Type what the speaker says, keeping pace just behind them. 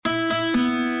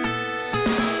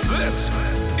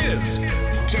is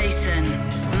Jason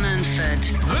Manford.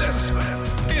 This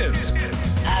is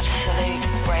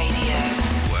Absolute Radio.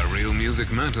 where real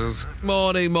music matters.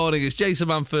 Morning. It's Jason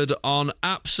Manford on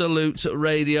Absolute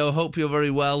Radio. Hope you're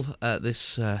very well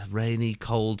this rainy,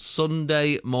 cold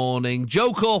Sunday morning.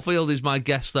 Jo Caulifield is my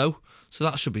guest, though, so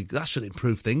that should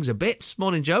improve things a bit.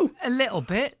 Morning, Jo. A little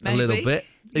bit, maybe. A little bit.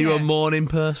 Are you a morning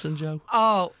person, Jo?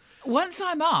 Oh, once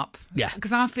I'm up, Yeah.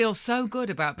 because I feel so good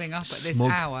about being up at this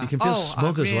Smug. hour. You can feel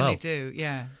smug I as well. really do,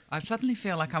 yeah. I suddenly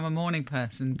feel like I'm a morning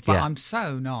person, but Yeah. I'm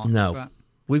so not. No. But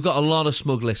We've got a lot of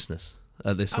smug listeners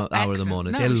at this hour of the excellent.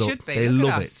 morning. No, they we love, should be. they Look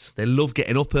at love us. it. They love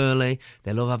getting up early.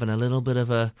 They love having a little bit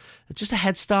of just a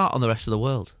head start on the rest of the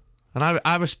world. And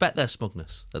I respect their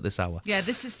smugness at this hour. yeah,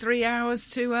 this is 3 hours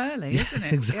too early, isn't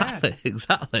it? Exactly,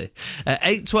 exactly.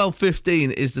 8 12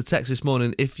 15 is the text this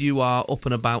morning. If you are up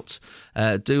and about,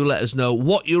 do let us know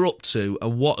what you're up to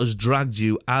and what has dragged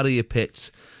you out of your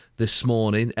pit this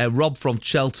morning. Rob from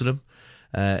Cheltenham,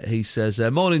 he says,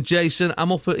 morning, Jason. I'm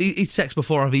up. He texts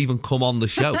before I've even come on the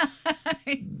show.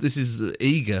 This is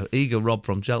eager Rob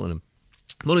from Cheltenham.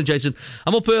 Morning, Jason.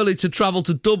 I'm up early to travel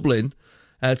to Dublin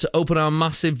to open our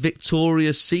massive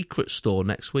Victoria's Secret store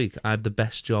next week. I have the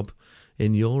best job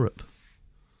in Europe.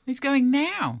 He's going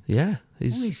now. Yeah,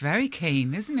 He's very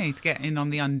keen, isn't he, to get in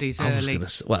on the undies I was early? gonna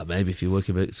say, well, maybe if you're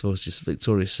working for just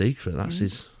Victoria's Secret, that's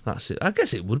it. I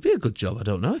guess it would be a good job. I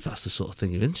don't know if that's the sort of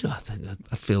thing you're into. I think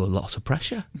I'd feel a lot of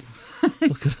pressure.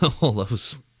 Look at all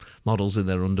those models in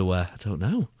their underwear. I don't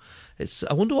know.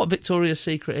 I wonder what Victoria's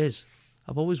Secret is.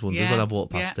 I've always wondered when I've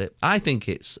walked past it. I think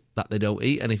it's that they don't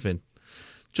eat anything.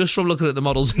 Just from looking at the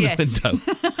models in the window.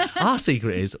 Our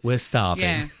secret is we're starving.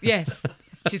 Yeah, yes.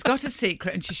 She's got a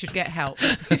secret and she should get help.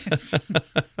 Yes.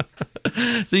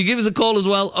 So you give us a call as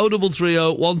well, 0330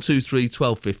 123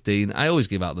 1215. I always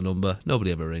give out the number.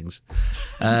 Nobody ever rings.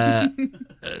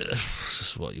 It's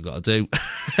just what you've got to do.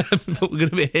 But we're going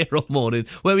to be here all morning.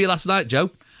 Where were you last night, Jo?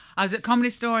 I was at Comedy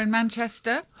Store in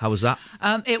Manchester. How was that?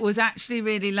 It was actually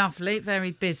really lovely,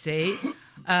 very busy.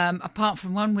 Apart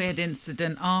from one weird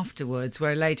incident afterwards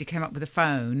where a lady came up with a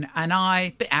phone and I, a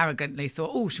bit arrogantly,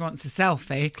 thought, oh, she wants a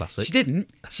selfie. Classic. She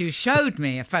didn't. She showed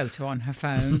me a photo on her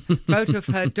phone, photo of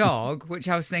her dog, which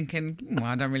I was thinking, well,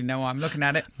 I don't really know why I'm looking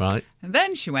at it. Right. And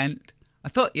then she went, I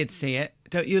thought you'd see it.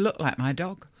 Don't you look like my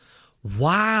dog?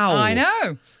 Wow. I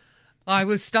know. I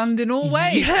was stunned in all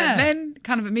ways. Yeah. And then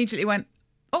kind of immediately went,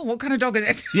 oh, what kind of dog is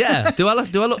it? Yeah. Do I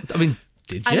look? I mean,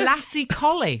 did you? A Lassie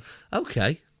Collie.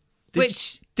 Okay.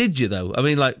 Did you, though? I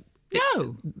mean, like...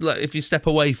 No. Like, if you step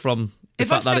away from the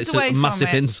If I fact that stepped it's away a from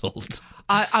massive it, insult.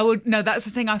 I would, no, that's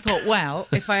the thing. I thought, well,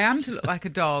 if I am to look like a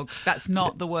dog, that's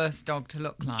not the worst dog to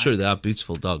look like. True, they are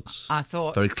beautiful dogs. I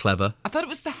thought. Very clever. I thought it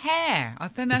was the hair.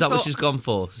 Is that what she's gone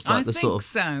for? It's like I the think sort of,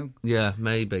 so. Yeah,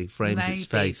 maybe. Frames its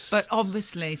face. But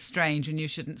obviously strange, and you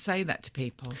shouldn't say that to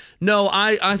people. No,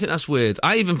 I think that's weird.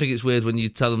 I even think it's weird when you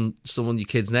tell them someone your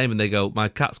kid's name and they go, my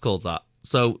cat's called that.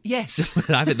 So Yes.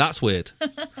 I think that's weird.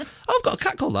 I've got a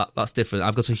cat called that. That's different.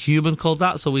 I've got a human called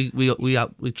that, so we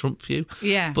trump you.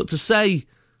 Yeah. But to say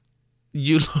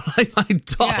you look like my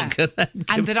dog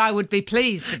and that I would be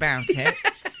pleased about it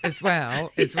as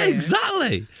well is weird.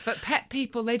 Exactly. But pet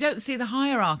people, they don't see the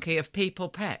hierarchy of people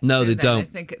pets. No, do they don't. They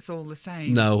think it's all the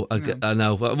same. No, I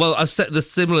know. Well, I've said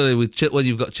this similarly with when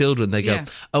you've got children. They go, Yeah.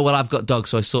 oh, well, I've got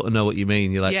dogs, so I sort of know what you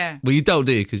mean. You're like, Yeah. well, you don't,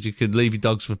 do you? Because you can leave your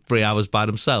dogs for 3 hours by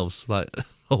themselves, like,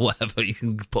 or whatever. You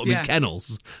can put them in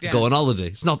kennels, go on holiday.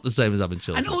 It's not the same as having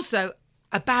children. And also,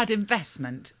 a bad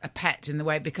investment, a pet in the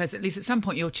way, because at least at some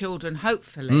point your children,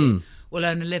 hopefully, will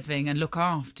earn a living and look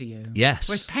after you. Yes.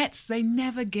 Whereas pets, they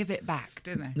never give it back,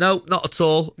 do they? No, not at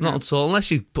all. Not at all.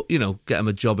 Unless you put, get them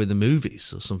a job in the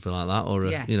movies or something like that, or a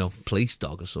Yes. police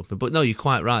dog or something. But no, you're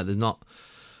quite right. They're not.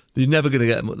 You're never going to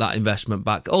get that investment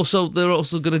back. Also, they're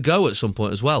also going to go at some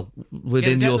point as well.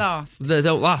 Within they don't last. They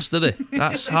don't last, do they?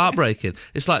 That's heartbreaking.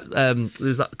 It's like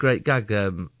there's that great gag.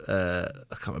 I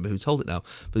can't remember who told it now,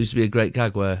 but there used to be a great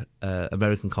gag where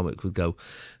American comic would go,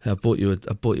 "I bought you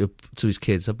to his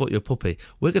kids. I bought you a puppy.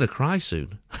 We're going to cry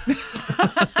soon."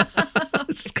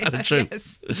 It's kind of true.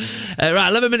 Yes. Right,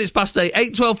 11 minutes past 8.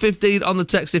 8 12 15 on the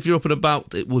text if you're up and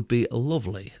about. It would be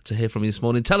lovely to hear from you this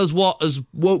morning. Tell us what has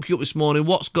woke you up this morning,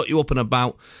 what's got you up and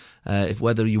about,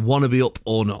 whether you want to be up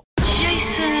or not.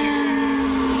 Jason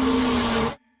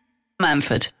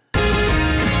Manford.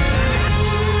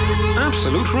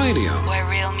 Absolute Radio. Where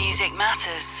real music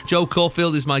matters. Jo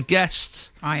Caulifield is my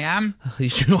guest. I am.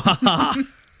 You are.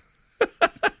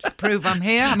 Just prove I'm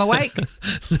here. I'm awake.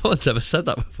 No one's ever said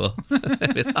that before.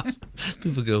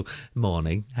 People go,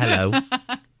 morning, hello.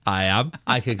 I am.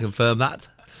 I can confirm that.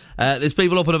 There's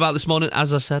people up and about this morning,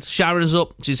 as I said. Sharon's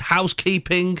up. She's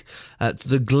housekeeping at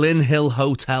the Glyn Hill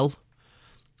Hotel.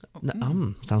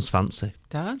 Sounds fancy.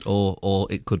 Does? Or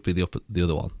it could be the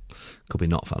other one. Could be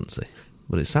not fancy.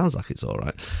 But it sounds like it's all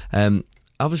right.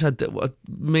 Obviously,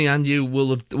 me and you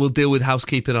will deal with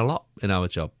housekeeping a lot in our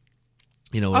job.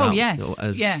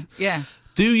 Yes. Yeah.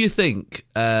 Do you think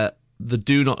the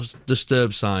do not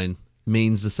disturb sign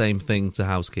means the same thing to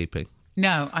housekeeping?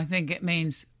 No, I think it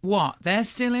means, what? They're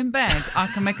still in bed. I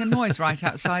can make a noise right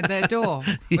outside their door,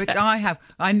 which I have.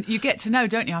 You get to know,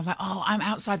 don't you? I'm like, I'm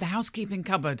outside the housekeeping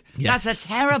cupboard. Yes. That's a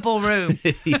terrible room.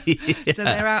 Yeah. So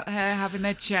they're out here having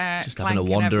their chat, Just having a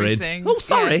wander everything. in. Oh,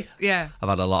 sorry. Yeah. I've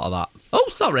had a lot of that. Oh,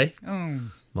 sorry.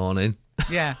 Morning.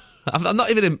 Yeah. I'm not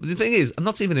even. The thing is, I'm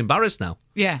not even embarrassed now.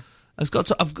 Yeah.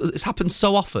 It's happened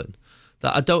so often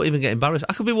that I don't even get embarrassed.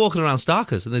 I could be walking around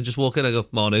Starkers and they just walk in. I go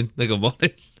morning. They go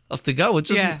morning. Off they go. It's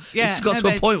got to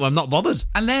a point where I'm not bothered.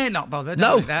 And they're not bothered.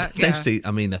 No, they've seen.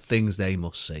 I mean, the things they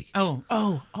must see. Oh,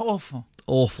 awful.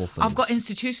 Awful things. I've got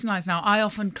institutionalised now. I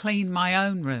often clean my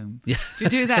own room. Yeah. Do you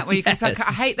do that? Because Yes.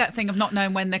 I hate that thing of not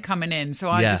knowing when they're coming in. So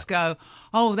I just go,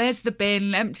 there's the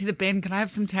bin, empty the bin. Can I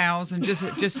have some towels and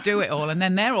just do it all? And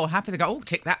then they're all happy. They go,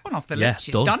 tick that one off the list.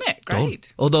 She's done it. Great.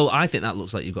 Done. Although I think that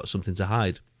looks like you've got something to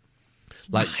hide.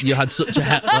 Like you had such a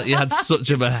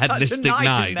hedonistic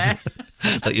night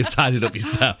that you've tidied up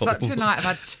yourself. Such a night. I've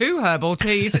had 2 herbal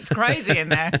teas. It's crazy in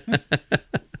there.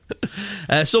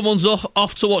 Someone's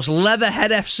off to watch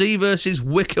Leatherhead FC versus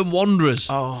Wycombe Wanderers.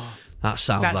 Oh, that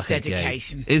sounds that's like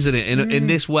dedication, a game, isn't it? In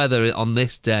this weather, on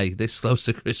this day, this close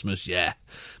to Christmas, I'm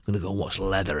going to go and watch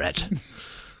Leatherhead.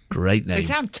 Great name. They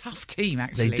sound a tough team,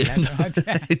 actually. They do.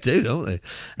 They do, don't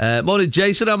they? Morning,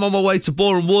 Jason. I'm on my way to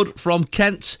Boreham Wood from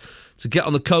Kent to get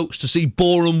on the coach to see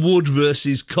Boreham Wood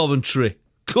versus Coventry.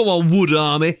 Come on, Wood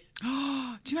Army.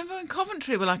 Do you remember when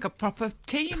Coventry were like a proper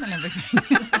team and everything?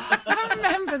 I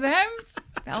remember them.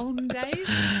 The olden days.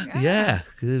 Yeah,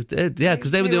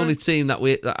 because they were the only team that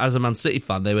as a Man City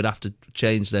fan, they would have to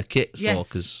change their kits for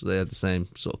because they had the same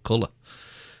sort of colour.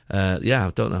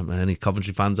 I don't know any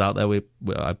Coventry fans out there.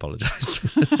 I apologise.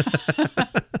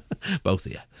 Both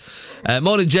of you.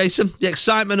 Morning, Jason. The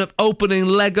excitement of opening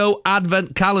Lego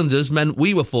Advent calendars meant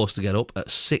we were forced to get up at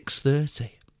 6:30.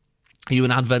 Are you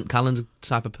an Advent calendar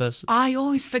type of person? I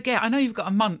always forget. I know you've got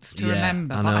a month to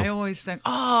remember, but I always think,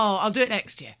 I'll do it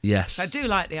next year. Yes. So I do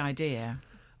like the idea.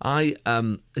 They're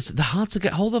hard to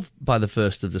get hold of by the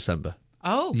 1st of December.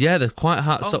 Oh. Yeah, they're quite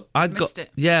hard. So I'd missed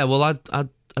it. Yeah, well, I'd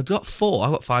got 4.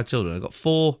 I've got 5 children. I got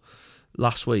 4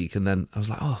 last week, and then I was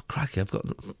like, crikey, I've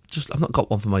not got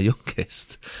one for my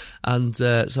youngest. And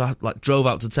so I drove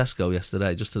out to Tesco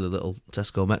yesterday, just to the little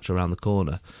Tesco Metro around the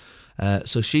corner.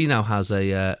 So she now has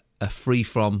a free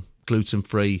from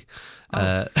gluten-free.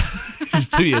 She's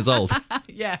 2 years old.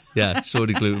 Yeah. Yeah, she's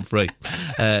already gluten-free.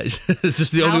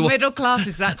 Just the only How one. middle class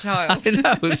is that child? I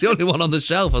know, it was the only one on the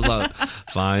shelf. I was like,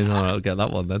 fine, all right, I'll get that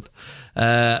one then.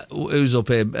 Who's up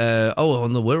here?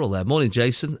 On the Wirral there. Morning,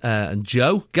 Jason and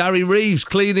Joe. Gary Reeves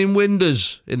cleaning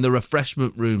windows in the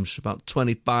refreshment rooms, about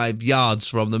 25 yards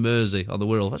from the Mersey on the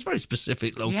Wirral. That's a very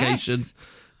specific location. Yes.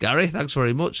 Gary, thanks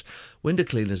very much. Window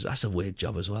cleaners, that's a weird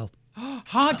job as well.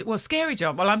 Hard, scary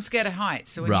job. Well, I'm scared of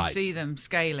heights, so when Right. you see them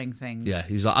scaling things. Yeah,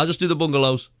 he's like, I'll just do the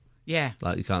bungalows. Yeah.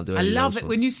 Like, you can't do I any love of it those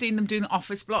when you've seen them doing the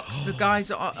office blocks, the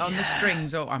guys on the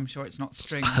strings. I'm sure it's not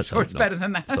strings. I'm Let's sure hope it's not. better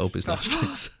than that. Let's hope it's not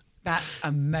strings. That's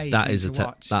amazing That is to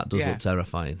watch. that does look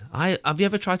terrifying. Have you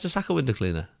ever tried to sack a window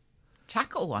cleaner?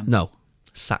 Tackle one? No,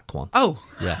 sack one. Oh.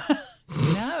 Yeah.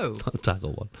 No. Not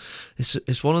tackle one.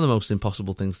 It's one of the most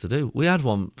impossible things to do. We had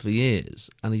one for years,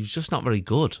 and he was just not very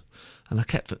good. And I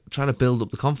kept trying to build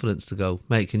up the confidence to go,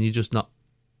 mate, can you just not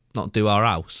do our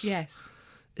house? Yes.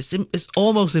 It's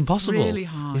almost impossible. It's really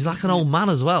hard. He's like an old man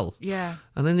as well. Yeah.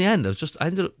 And in the end, I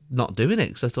ended up not doing it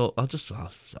because I thought I'll just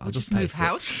pay move for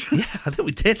house. It. Yeah, I think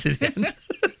we did in the end.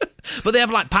 But they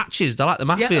have like patches. They're like the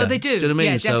mafia. Yeah, they do. Do you know what I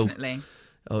mean? Yeah, definitely.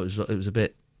 So, it was a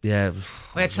bit. Yeah.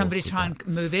 We had somebody try and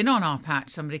move in on our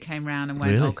patch. Somebody came round and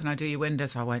went, Really? can I do your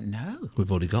windows? I went, no. We've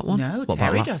already got one. No, What about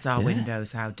Terry that? does our Yeah.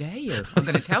 windows. How dare you? I'm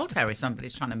going to tell Terry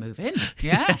somebody's trying to move in.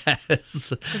 Yeah. Yes.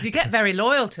 Because you get very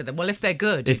loyal to them. Well, if they're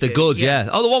good. If they're good, yeah.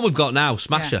 Oh, the one we've got now,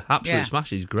 Smasher. Yeah. Absolute Yeah.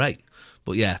 Smasher. He's great.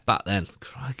 But yeah, back then,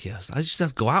 crikey, I just had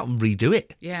to go out and redo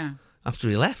it Yeah. after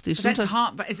he left. But that's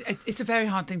hard, but it's a very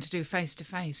hard thing to do face to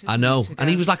face. I know. And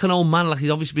he was like an old man, like he's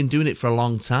obviously been doing it for a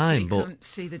long time. You But can't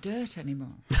see the dirt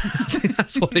anymore.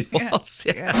 that's what it was.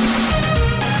 Yeah.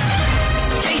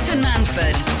 Jason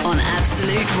Manford on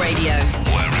Absolute Radio.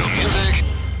 Where real music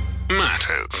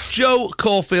Matters. Jo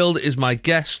Caulifield is my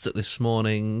guest this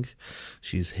morning.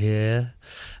 She's here.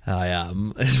 I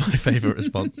am. Is my favourite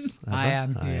response. Ever. I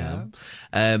am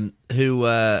here. Who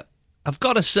I've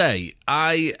got to say,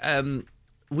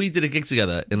 we did a gig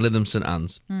together in Lytham St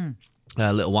Anne's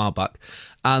a little while back,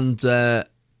 and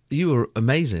you were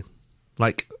amazing.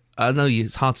 Like, I know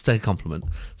it's hard to take a compliment,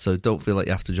 so don't feel like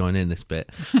you have to join in this bit.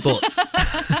 But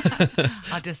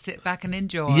I'll just sit back and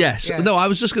enjoy. yes, Yeah. no, I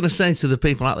was just going to say to the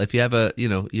people out there, if you ever,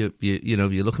 you're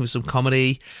looking for some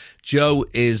comedy, Jo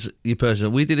is your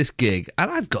person. We did this gig, and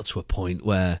I've got to a point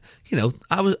where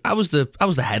I was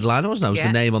the headliner, wasn't I? I was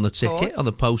the name on the ticket, on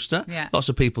the poster. Yeah. Lots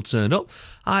of people turned up.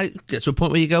 I get to a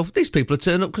point where you go, these people are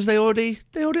turning up because they already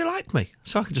like me,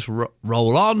 so I can just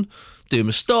roll on, do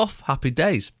my stuff, happy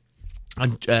days.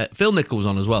 And Phil Nicol was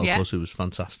on as well, of course, who was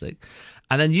fantastic.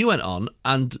 And then you went on,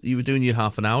 and you were doing your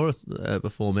half an hour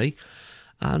before me.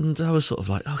 And I was sort of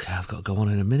like, okay, I've got to go on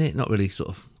in a minute, not really sort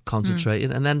of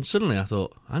concentrating. And then suddenly I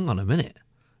thought, hang on a minute,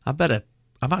 I'm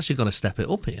actually going to step it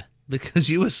up here because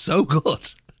you were so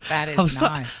good. That is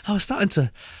nice. I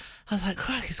was like,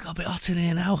 crack, it's got a bit hot in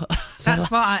here now.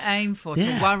 That's what I aim for,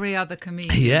 to worry other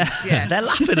comedians. Yeah, they're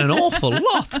laughing an awful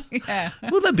lot. Yeah.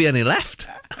 Will there be any left?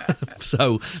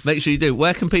 So make sure you do.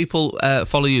 Where can people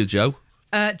follow you, Jo?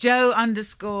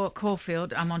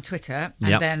 Jo_Caulifield. I'm on Twitter,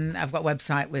 and then I've got a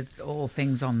website with all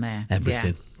things on there.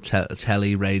 Everything.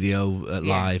 Telly, radio,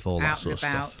 live, all that out sort of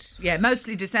and about. stuff. Yeah,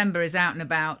 mostly December is out and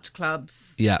about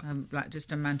clubs. Yeah. Like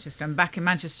just in Manchester. I'm back in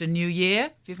Manchester New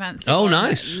Year, if you fancy. Oh, one.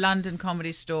 nice. London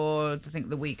Comedy Store, I think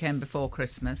the weekend before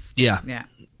Christmas. Yeah. Yeah.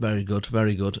 Very good,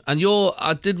 very good. And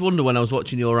I did wonder when I was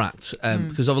watching your act,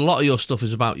 because a lot of your stuff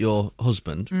is about your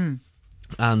husband.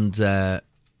 And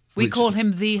we call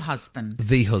him the husband.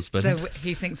 The husband. So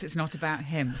he thinks it's not about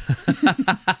him.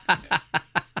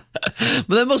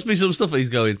 But there must be some stuff that he's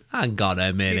going, hang on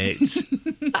a minute.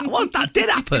 That did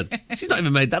happen. She's not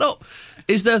even made that up.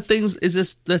 Is there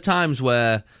times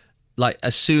where, like,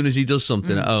 as soon as he does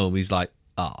something at home, he's like,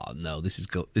 oh, no, this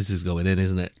is going in,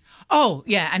 isn't it? Oh,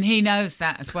 yeah, and he knows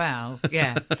that as well.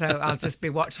 Yeah, so I'll just be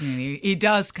watching him. He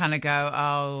does kind of go,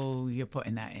 oh, you're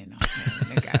putting that in.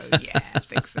 I go, yeah, I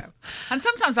think so. And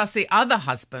sometimes I'll see other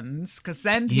husbands, because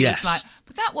then he's like,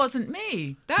 but that wasn't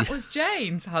me. That was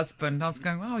Jane's husband. I was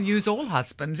going, well, I'll use all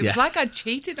husbands. It was like I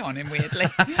cheated on him, weirdly.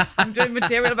 I'm doing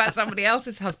material about somebody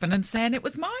else's husband and saying it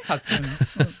was my husband.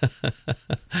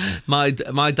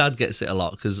 My dad gets it a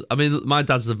lot, because, I mean, my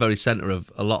dad's the very centre of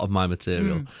a lot of my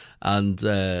material, and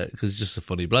because he's just a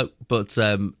funny bloke. But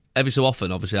every so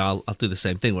often, obviously, I'll do the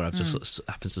same thing where I've just sort of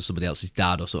happens to somebody else's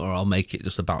dad or something, or I'll make it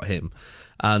just about him.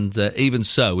 And even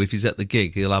so, if he's at the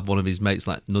gig, he'll have one of his mates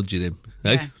like nudging him.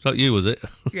 Hey, it's not you, was it?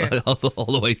 Yeah. all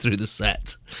the way through the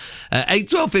set.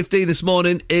 8:12:15 this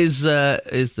morning is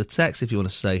the text if you want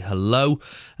to say hello.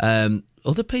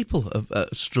 Other people are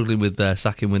struggling with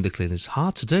sacking window cleaners.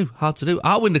 Hard to do.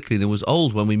 Our window cleaner was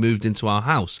old when we moved into our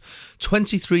house.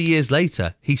 23 years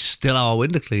later, he's still our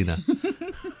window cleaner.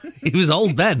 He was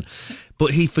old then,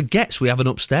 but he forgets we have an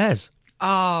upstairs.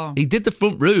 Oh. He did the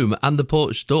front room and the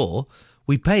porch door.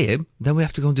 We pay him, then we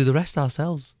have to go and do the rest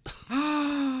ourselves.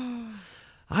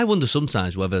 I wonder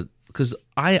sometimes whether, because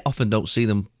I often don't see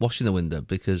them washing the window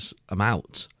because I'm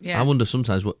out. Yeah. I wonder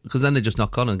sometimes, because then they just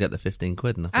knock on and get the 15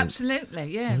 quid. And I think,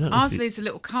 Absolutely, yeah. Ours leaves a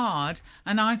little card,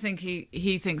 and I think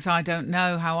he thinks I don't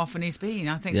know how often he's been.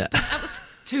 I think that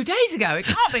was 2 days ago. It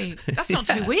can't be. That's not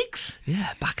 2 weeks.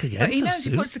 Yeah, back again. But he so knows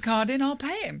soon. he puts the card in, I'll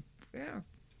pay him. Yeah.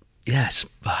 Yes,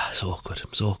 it's awkward.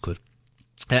 It's awkward.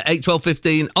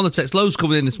 8:12:15 on the text. Loads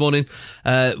coming in this morning.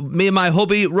 Me and my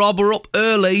hubby Rob are up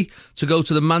early to go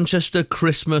to the Manchester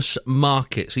Christmas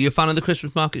market. So you're a fan of the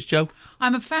Christmas markets, Jo?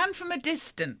 I'm a fan from a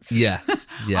distance. Yeah.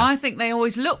 I think they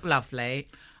always look lovely.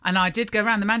 And I did go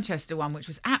around the Manchester one, which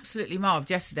was absolutely marvellous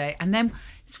yesterday. And then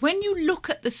it's when you look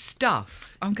at the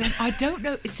stuff, I'm going, I don't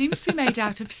know. It seems to be made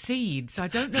out of seeds. I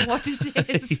don't know what it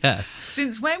is. Yeah.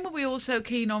 Since when were we all so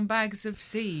keen on bags of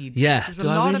seeds? Yeah. Because a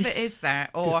lot of it is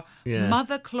that. Or Yeah.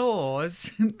 Mother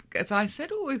Claus. As I said,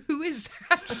 who is that?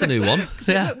 That's a new one.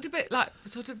 It looked a bit like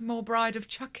sort of more Bride of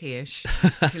Chucky-ish.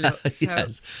 She looked. So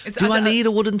Yes. it's- Do I need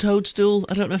a wooden toadstool?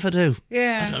 I don't know if I do.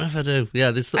 Yeah. I don't know if I do. Yeah,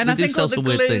 And I do think sell all the some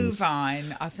weird glue things.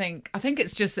 vine, I think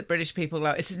it's just that British people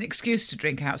go, it's an excuse to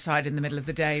drink outside in the middle of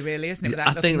the day, really, isn't it?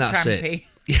 Without I think looking that's trampy.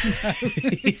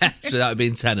 it. Yes, without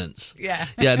being tenants. Yeah.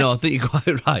 Yeah, no, I think you're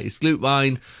quite right. It's glute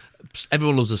wine.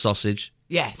 Everyone loves a sausage.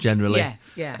 Yes. Generally.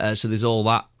 Yeah. So there's all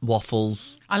that.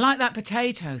 Waffles. I like that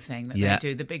potato thing that Yeah.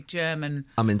 they do, the big German,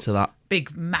 I'm into that.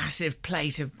 big massive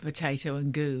plate of potato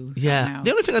and goo. Yeah. somehow.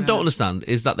 The only thing I don't understand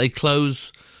is that they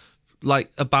close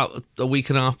like about a week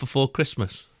and a half before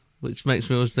Christmas. which makes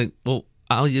me always think, well,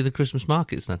 are you the Christmas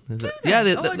markets then? Is it? they? Yeah, I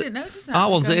didn't notice that.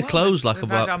 Our ones, Go, they're well, closed like we've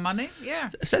about... had our money, yeah.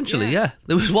 Essentially, yeah.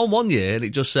 There was one year and it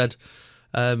just said,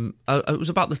 it was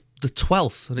about the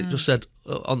 12th, and it just said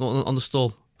on the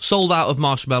stall, sold out of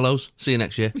marshmallows. See you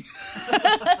next year.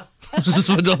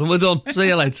 We're done. See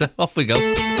you later. Off we go.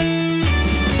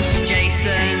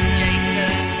 Jason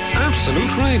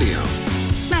Absolute Radio,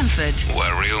 Manford.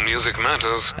 where real music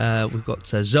matters. We've got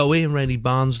Zoe and Rainey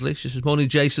Barnsley. She says, morning,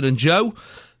 Jason and Joe.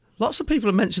 Lots of people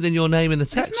are mentioning your name in the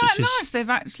text. Isn't that which is, nice? They've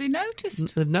actually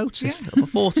noticed. They've noticed. Yeah.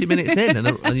 40 minutes in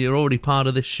and you're already part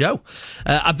of this show.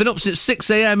 I've been up since 6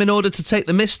 a.m. in order to take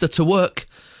the mister to work.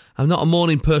 I'm not a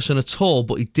morning person at all,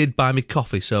 but he did buy me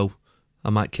coffee, so I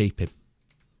might keep him.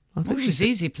 She's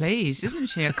easy pleased, isn't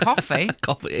she? A coffee.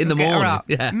 Coffee in the Get her morning. up.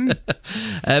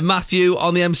 Yeah. Matthew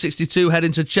on the M62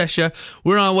 heading to Cheshire.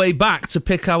 We're on our way back to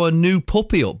pick our new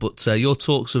puppy up, but your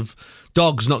talks of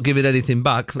dogs not giving anything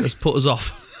back has put us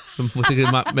off. We're thinking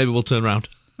maybe we'll turn around.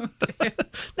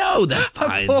 No, they're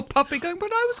fine. Poor puppy going, but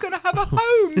I was going to have a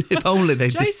home. If only they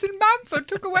did. Jason Manford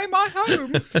took away my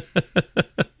home.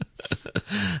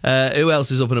 Who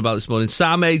else is up and about this morning?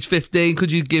 Sam, age 15.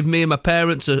 Could you give me and my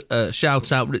parents a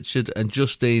shout out? Richard and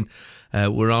Justine.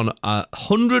 We're on a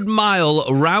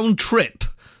 100-mile round trip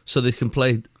so they can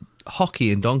play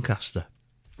hockey in Doncaster.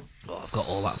 Oh, I've got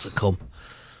all that to come.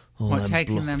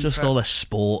 Taking them just for... all their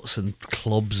sports and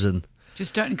clubs and...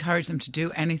 Just don't encourage them to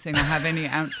do anything or have any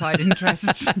outside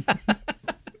interests.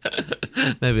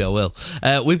 Maybe I will.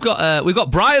 We've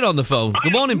got Brian on the phone.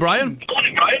 Good morning, Brian.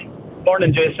 Morning, Brian.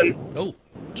 Morning, Jason. Oh,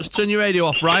 just turn your radio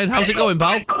off, Brian. How's it going,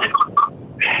 pal?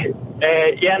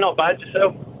 Yeah, not bad.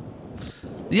 Yourself?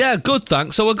 Yeah, good,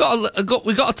 thanks. So we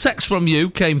got a text from you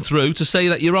came through to say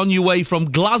that you're on your way from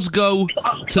Glasgow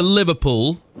to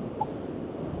Liverpool.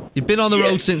 You've been on the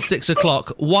road since 6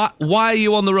 o'clock. Why are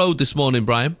you on the road this morning,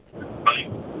 Brian?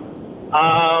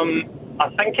 I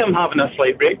think I'm having a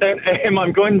slight breakdown.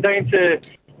 I'm going down to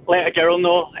let a girl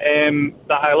know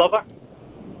that I love her.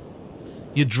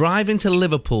 You're driving to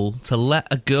Liverpool to let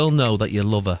a girl know that you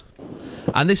love her,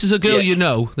 and this is a girl you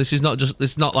know. This is not just.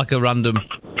 It's not like a random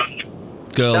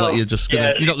girl that you're just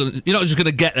gonna. You're not just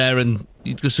gonna get there and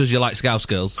just because you like Scouse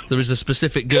girls. There is a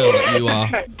specific girl that you are.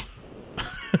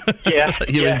 That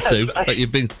you're into. That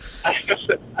you've been.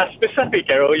 A specific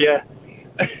girl, yeah.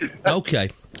 Okay.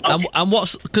 And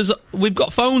what's because we've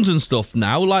got phones and stuff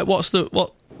now. Like, what's the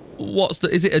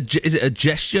is it a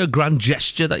gesture, a grand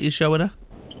gesture that you're showing her?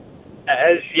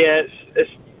 It is, yeah.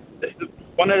 It's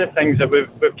one of the things that we've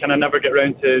kind of never get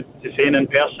around to saying in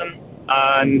person,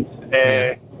 and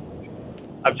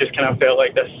I've just kind of felt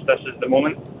like this is the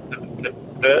moment to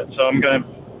do it. So I'm going to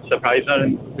surprise her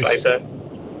and drive it.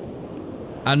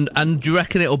 And do you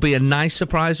reckon it'll be a nice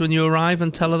surprise when you arrive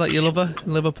and tell her that you love her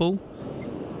in Liverpool?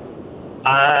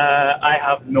 I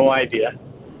have no idea.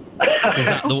 Is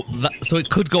so it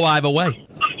could go either way,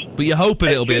 but you're hoping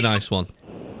it'll be a nice one.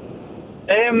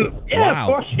 Yeah, wow. Of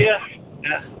course, yeah.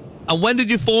 And when did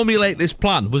you formulate this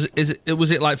plan? Was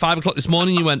it like 5 o'clock this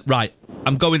morning? You went, right,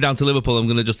 I'm going down to Liverpool. I'm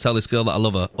going to just tell this girl that I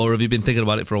love her, or have you been thinking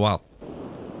about it for a while?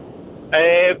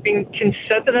 I've been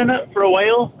considering it for a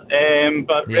while,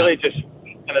 but really just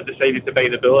kind of decided to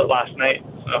bite the bullet last night.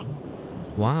 So.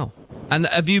 Wow. And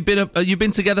have you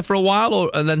been together for a while,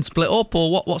 and then split up,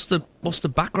 or what's the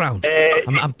background?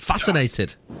 I'm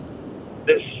fascinated.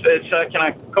 It's a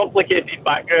kind of complicated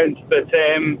background, but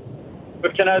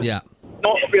we've kind of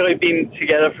not really been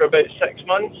together for about 6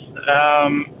 months.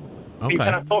 Been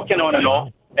kind of talking on and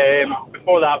off.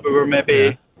 Before that, we were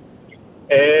maybe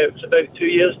it was about 2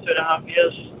 years, 2.5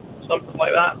 years, something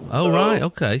like that. Oh, so, right,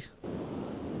 okay.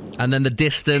 And then the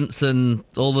distance and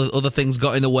all the other things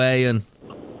got in the way, and.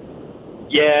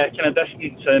 Yeah, kind of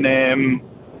distance and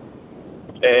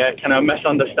kind of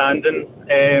misunderstanding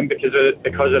because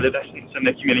of the distance and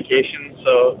the communication.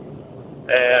 So,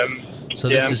 this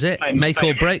is it. Make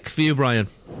or break for you, Brian.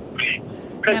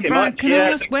 Pretty Brian, much. Can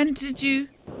I ask when did you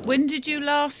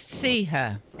last see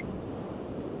her?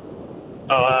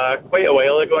 Quite a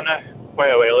while ago now.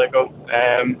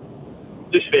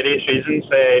 Just various reasons.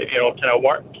 Kind of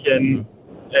work and.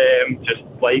 Just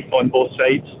life on both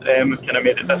sides kind of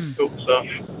made it difficult. So,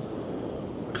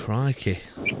 crikey!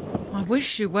 I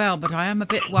wish you well, but I am a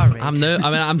bit worried.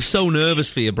 I'm so nervous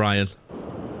for you, Brian.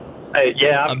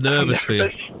 I'm nervous for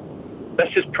you.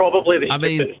 This is probably the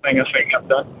stupidest thing I think I've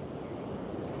done.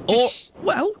 Or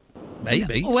well,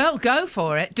 maybe. Well, go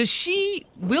for it.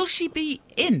 Will she be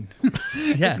in?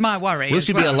 Yes. It's my worry. Will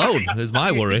she be alone? Is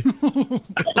my worry.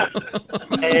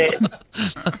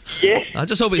 Yes. I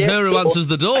just hope it's her who answers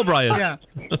the door, Brian. Yeah.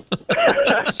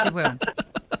 She will.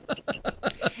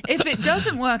 If it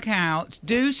doesn't work out,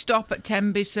 do stop at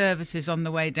Tenby Services on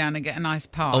the way down and get a nice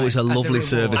pie. Oh, it's a lovely reward,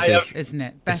 services. isn't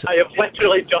it? Best. I have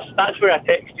literally that's where I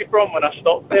text you from when I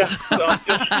stopped there. So I'm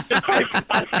just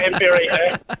that's Tenby right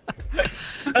there.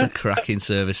 It's a cracking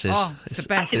services. Oh, it's the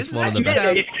best. It's one of the I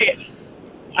best.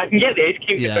 can get the ice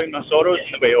cream to drown my sorrows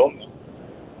on the way home.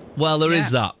 Well, there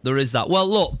is that. There is that. Well,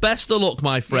 look, best of luck,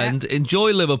 my friend. Yeah.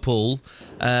 Enjoy Liverpool.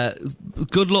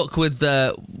 Good luck with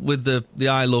the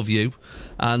I love you,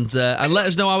 and let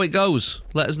us know how it goes.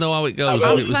 Let us know how it goes.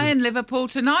 I'm playing Liverpool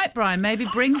tonight, Brian. Maybe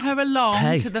bring her along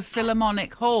Hey. to the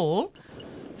Philharmonic Hall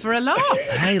for a laugh.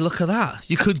 Hey, look at that.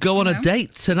 You could go on a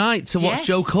date tonight to watch Yes.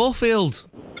 Jo Caulifield.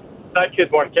 That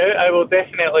could work out. I will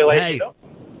definitely let you know.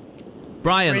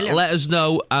 Brian, Brilliant. let us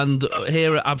know, and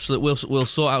here at Absolute, we'll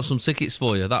sort out some tickets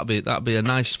for you. That'd be a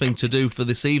nice thing to do for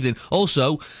this evening.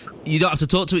 Also, you don't have to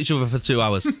talk to each other for 2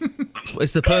 hours.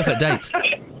 It's the perfect date.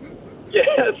 Yeah,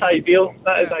 that's ideal.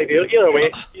 That is ideal. Either way,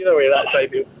 that's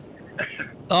ideal.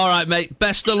 All right, mate.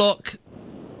 Best of luck.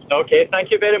 Okay,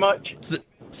 thank you very much.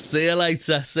 See you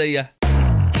later. See ya.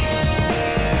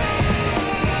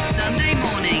 Sunday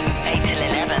mornings, 8 till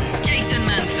 11. Jason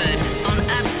Manford on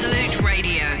Absolute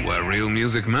Radio. Where real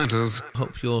music matters.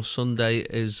 Hope your Sunday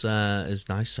is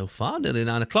nice so far. Nearly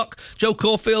 9 o'clock. Jo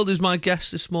Caulifield is my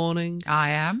guest this morning. I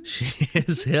am. She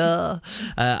is here,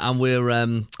 and we're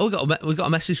we got a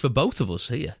message for both of us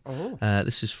here. Oh.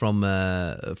 This is from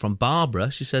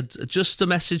Barbara. She said, just a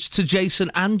message to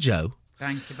Jason and Jo.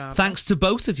 Thank you, Barbara. Thanks to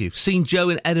both of you. Seen Jo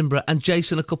in Edinburgh and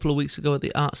Jason a couple of weeks ago at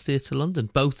the Arts Theatre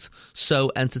London. Both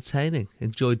so entertaining.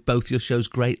 Enjoyed both your shows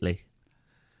greatly.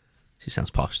 She sounds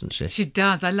posh, doesn't she? She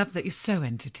does. I love that you're so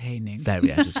entertaining.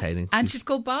 Very entertaining. And she's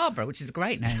called Barbara, which is a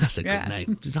great name. That's a good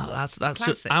name. That's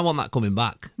Classic. I want that coming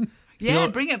back. Yeah,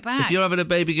 bring it back. If you're having a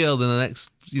baby girl in the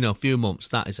next, few months,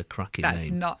 that is a cracking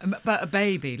That's name. not, but a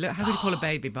baby. Look, how do you call a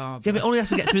baby Barbara? Yeah, but it only has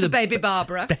to get through the baby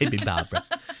Barbara. Baby Barbara.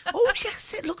 Oh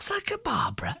yes, it looks like a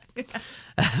Barbara.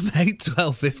 8,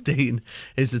 12, 15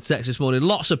 is the text this morning.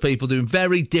 Lots of people doing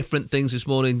very different things this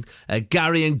morning.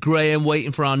 Gary and Graham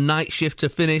waiting for our night shift to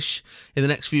finish in the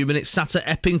next few minutes. Sat at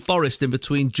Epping Forest in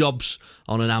between jobs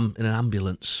on in an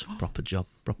ambulance. Proper job.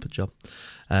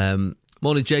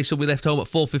 Morning, Jason. We left home at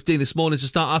 4:15 this morning to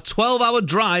start our 12-hour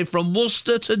drive from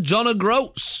Worcester to John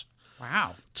O'Groats.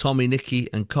 Wow. Tommy, Nicky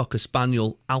and Cocker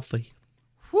Spaniel Alfie.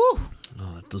 Whew.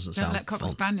 Oh, it doesn't Don't sound let Cocker fun.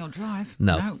 Spaniel drive.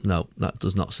 No, that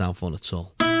does not sound fun at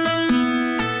all.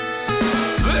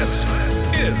 This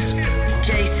is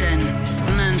Jason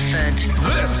Manford.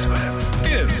 This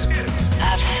is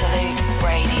Absolute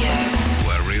Radio.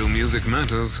 where real music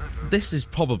matters. This is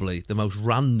probably the most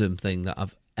random thing that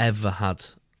I've ever had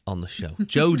on the show.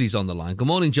 Jodie's on the line. Good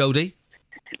morning, Jodie.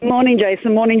 Morning,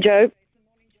 Jason. Morning, Joe.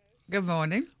 Good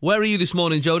morning. Where are you this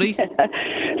morning, Jodie?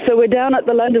 So we're down at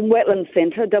the London Wetlands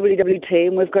Centre, WWT,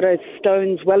 and we've got a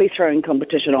Stones welly throwing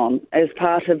competition on as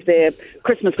part of their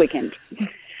Christmas weekend.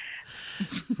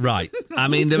 Right. I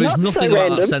mean, there is Not so nothing about that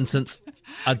random. sentence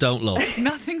I don't love.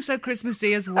 Nothing so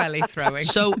Christmassy as welly throwing.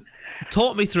 So,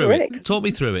 talk me through Correct. it. Talk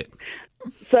me through it.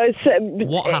 So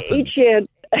What happens?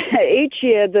 Each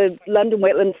year, the London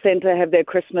Wetlands Centre have their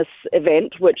Christmas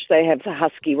event, which they have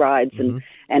husky rides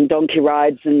and donkey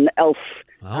rides and elf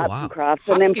arts wow. and crafts.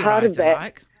 And then Husky part of rides, I that,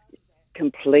 like.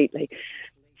 completely.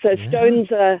 So Stones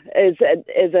is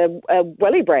a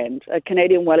welly brand, a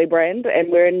Canadian welly brand,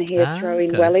 and we're in here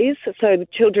throwing okay. wellies. So the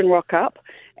children rock up,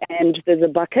 and there's a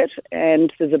bucket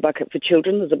for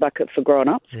children, there's a bucket for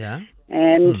grown-ups. Yeah.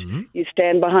 And you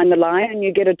stand behind the line and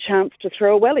you get a chance to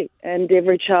throw a welly. And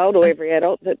every child or every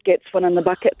adult that gets one in the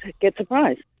bucket gets a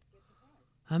prize.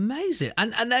 Amazing.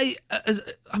 And they,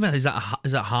 is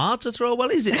that hard to throw a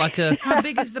welly? Is it like a... How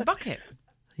big is the bucket?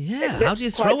 Yeah, how do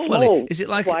you Quite throw a welly? small, Is it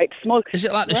like quite small. Is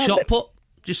it like the Well, shot put?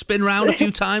 Just spin round a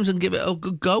few times and give it a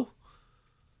good go?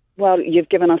 Well, you've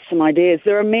given us some ideas.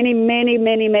 There are many, many,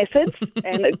 many methods,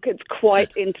 and it's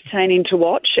quite entertaining to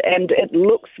watch, and it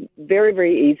looks very,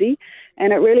 very easy,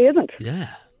 and it really isn't. Yeah.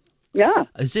 Yeah.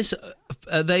 Is this?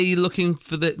 Are they looking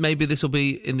for the? Maybe this will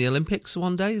be in the Olympics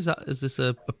one day. Is this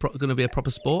going to be a proper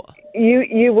sport?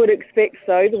 You would expect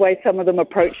so, the way some of them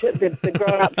approach it. The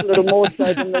grown-ups a little more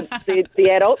so than the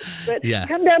adults. But Yeah.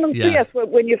 come down and see Yeah. us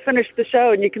when you finish the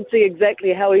show, and you can see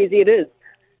exactly how easy it is.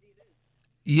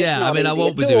 Yeah, not I mean, I easy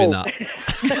won't be at doing all. that.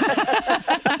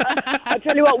 I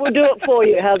tell you what, we'll do it for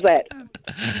you. How's that?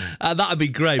 That'd be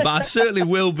great, but I certainly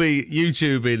will be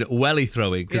YouTubing welly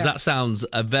throwing because that sounds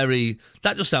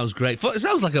that just sounds great. It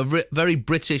sounds like a very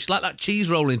British, like that cheese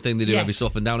rolling thing they do every Yes. so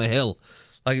often down a hill.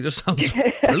 Like it just sounds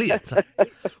brilliant.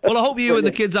 Well, I hope you and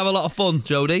the kids have a lot of fun,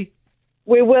 Jodie.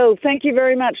 We will. Thank you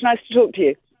very much. Nice to talk to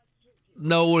you.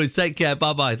 No worries. Take care.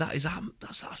 Bye-bye. That's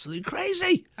absolutely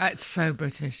crazy. It's so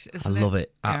British, isn't it? I love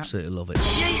it. Absolutely love it.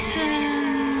 Jason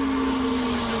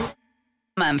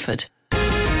Manford.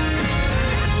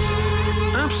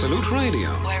 Absolute Radio.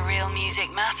 Where real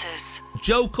music matters.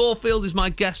 Jo Caulifield is my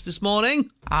guest this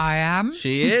morning. I am.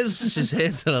 She is. She's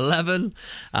here till 11.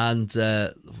 And,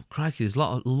 crikey, there's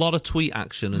a lot of tweet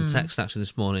action and text action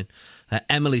this morning.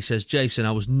 Emily says, Jason,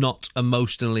 I was not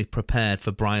emotionally prepared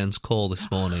for Brian's call this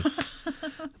morning.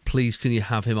 Please, can you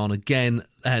have him on again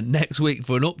next week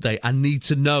for an update? I need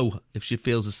to know if she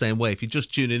feels the same way. If you're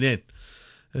just tuning in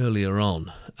earlier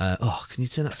on. Can you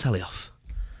turn that telly off?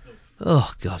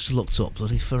 Oh, gosh, looked up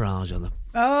bloody Farage on the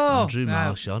Andrew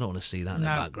Marr show. I don't want to see that in the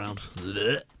background.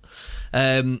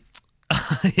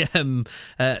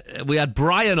 We had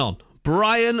Brian on.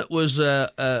 Brian was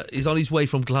he's on his way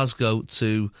from Glasgow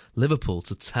to Liverpool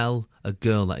to tell a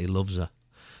girl that he loves her.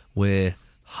 We're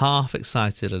half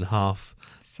excited and half...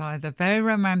 It's either very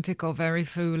romantic or very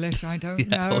foolish, I don't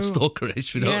know. Or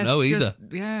stalkerish, we don't know either.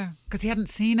 Because he hadn't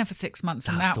seen her for 6 months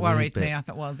and that worried me. I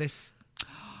thought, well, this...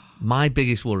 My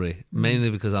biggest worry,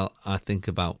 mainly because I think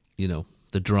about,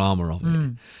 the drama of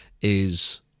it,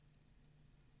 is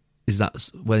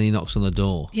that when he knocks on the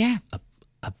door,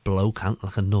 a bloke,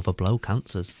 like another bloke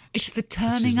answers. It's the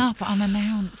turning up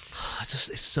unannounced.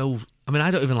 It's so... I mean,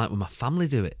 I don't even like when my family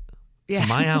do it to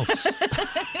my house.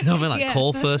 You know what I mean? Like,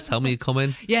 call first, tell me you come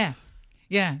in. Yeah.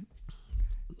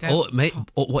 Or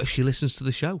what if she listens to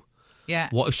the show? Yeah.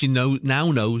 What if she now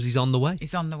knows he's on the way?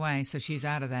 He's on the way, so she's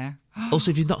out of there.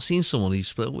 Also, if you've not seen someone you've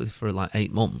split up with for like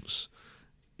 8 months,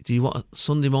 do you want a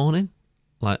Sunday morning?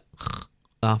 Like,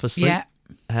 half asleep,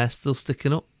 hair still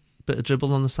sticking up, bit of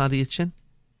dribble on the side of your chin?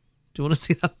 Do you want to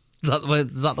see that?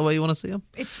 Is that the way you want to see them?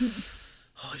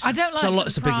 I don't like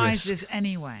surprises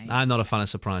anyway. I'm not a fan of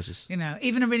surprises.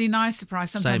 Even a really nice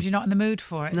surprise, sometimes you're not in the mood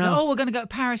for it. No. We're going to go to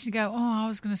Paris. And you go, I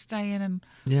was going to stay in and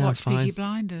watch fine. Peaky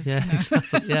Blinders. Yeah,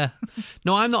 exactly. Yeah.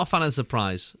 No, I'm not a fan of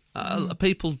surprise.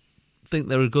 People think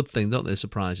they're a good thing, don't they,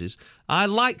 surprises? I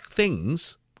like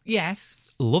things. Yes.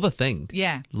 Love a thing.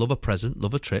 Yeah. Love a present,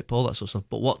 love a trip, all that sort of stuff.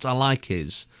 But what I like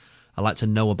is, I like to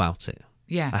know about it.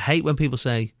 Yeah. I hate when people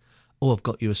say, I've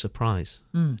got you a surprise.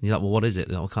 And you're like, well, what is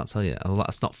it? I can't tell you.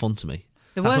 That's not fun to me.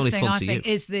 The worst thing, I think,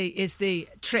 is the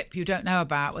trip you don't know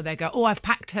about where they go, I've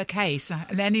packed her case.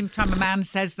 And any time a man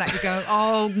says that, you go,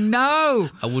 oh, no.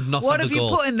 I would not What have have you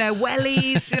put in there?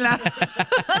 Wellies,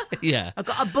 Yeah. I've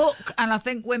got a book and I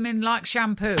think women like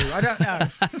shampoo. I don't know.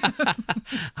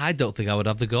 I don't think I would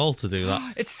have the gall to do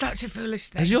that. It's such a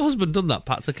foolish thing. Has your husband done that,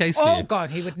 packed a case for you? Oh, God,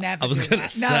 he would never I was going to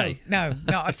say. No,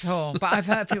 not at all. But I've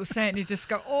heard people say it and you just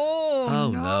go,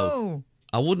 oh no.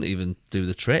 I wouldn't even do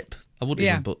the trip. I wouldn't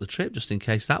even book the trip just in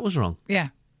case that was wrong. Yeah.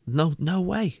 No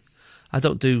way. I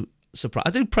don't do surprise. I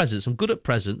do presents. I'm good at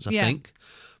presents, I think.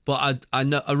 But I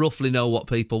roughly know what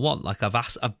people want. Like I've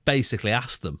basically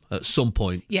asked them at some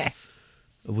point. Yes.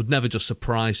 I would never just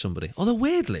surprise somebody. Although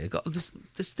weirdly, I got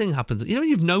this thing happens.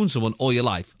 You've known someone all your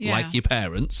life, like your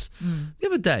parents. The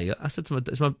other day, I said to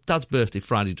it's my dad's birthday,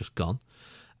 Friday just gone,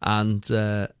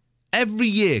 and every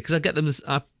year, because I get them,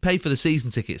 I pay for the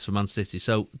season tickets for Man City.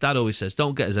 So Dad always says,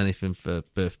 "Don't get us anything for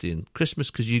birthday and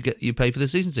Christmas because you pay for the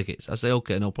season tickets." I say,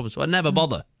 "Okay, no problem." So I never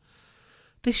bother.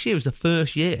 This year was the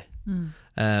first year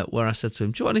where I said to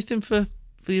him, "Do you want anything for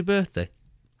your birthday?"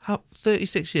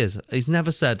 36 years, he's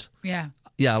never said, "Yeah,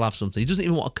 I'll have something." He doesn't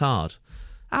even want a card.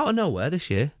 Out of nowhere this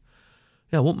year,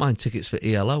 I won't mind tickets for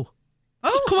ELO.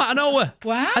 Just come out of nowhere.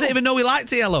 Wow! I didn't even know he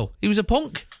liked ELO. He was a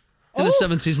punk in the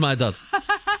 70s. My dad.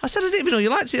 I said, I didn't even know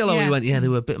you liked ELO. He went, "Yeah, they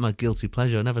were a bit of my guilty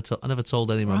pleasure. I never told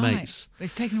any of my mates."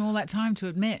 It's taken him all that time to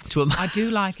admit. I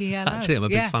do like ELO. Actually, I'm a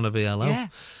big fan of ELO. Yeah.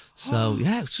 So,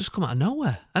 it's just come out of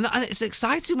nowhere. And it's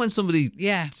exciting when somebody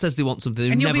says they want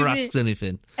something and never asks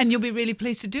anything. And you'll be really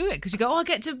pleased to do it because you go, I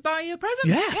get to buy you a present.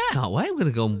 Yeah, can't wait. I'm going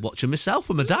to go and watch it myself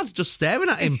with my dad, just staring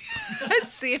at him.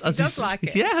 Let's see if he does like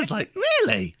it. Yeah, I was like,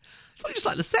 really? I thought you just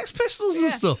like the Sex Pistols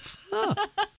and stuff. Oh.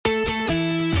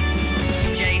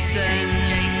 Jason.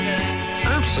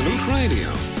 Absolute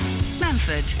Radio.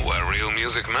 Manford. Where real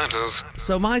music matters.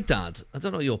 So my dad, I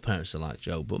don't know what your parents are like,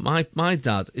 Joe, but my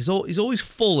dad is he's always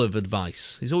full of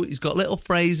advice. He's got little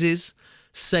phrases,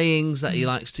 sayings that he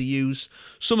likes to use.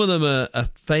 Some of them are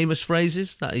famous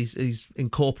phrases that he's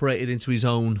incorporated into his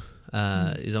own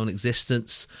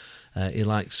existence. He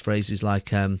likes phrases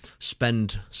like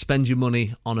spend your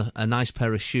money on a nice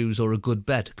pair of shoes or a good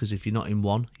bed, because if you're not in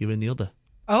one, you're in the other.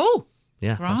 Oh,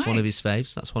 yeah, right. That's one of his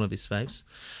faves.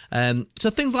 So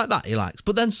things like that he likes.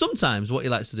 But then sometimes what he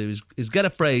likes to do is get a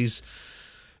phrase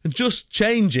and just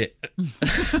change it.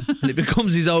 And it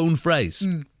becomes his own phrase.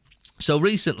 So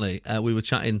recently we were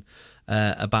chatting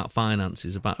about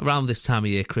finances, about around this time of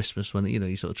year, Christmas, when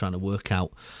you're sort of trying to work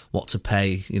out what to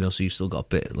pay, so you've still got a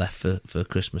bit left for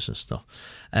Christmas and stuff.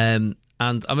 And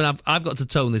I mean, I've got to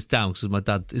tone this down because my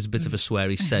dad is a bit of a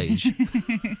sweary sage.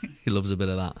 He loves a bit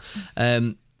of that.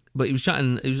 But he was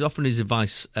offering his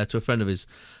advice to a friend of his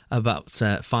about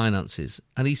finances,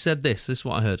 and he said this is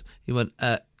what I heard. He went,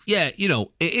 yeah, it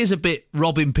is a bit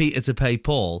robbing Peter to pay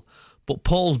Paul, but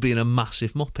Paul's being a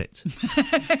massive muppet.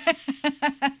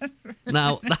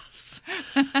 Now,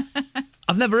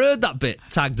 I've never heard that bit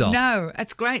tagged on. No,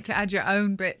 it's great to add your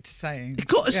own bit to saying. It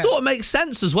sort of makes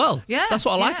sense as well. Yeah, that's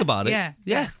what I like about it.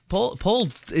 Yeah. Paul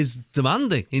is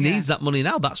demanding. He needs that money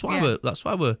now. That's why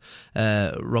we're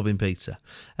robbing Peter.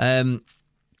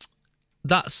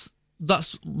 That's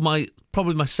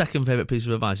probably my second favourite piece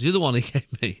of advice. The other one he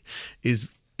gave me is,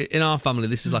 in our family,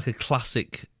 this is like a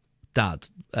classic dad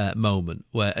moment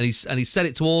where, and he said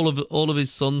it to all of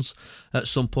his sons at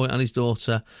some point, and his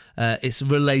daughter. It's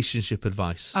relationship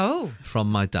advice.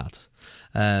 From my dad.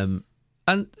 And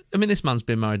I mean, this man's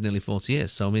been married nearly 40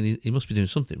 years, so I mean, he must be doing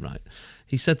something right.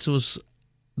 He said to us,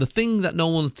 the thing that no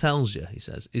one tells you, he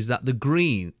says, is that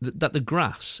the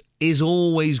grass is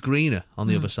always greener on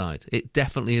the other side. It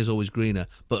definitely is always greener,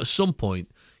 but at some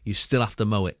point you still have to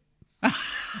mow it.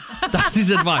 That's his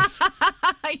advice.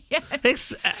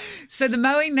 Yes. So the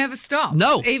mowing never stops.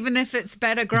 No, even if it's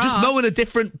better grass. You're just mowing a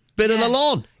different bit of the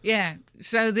lawn. Yeah.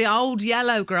 So the old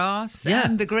yellow grass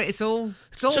and the grit, it's all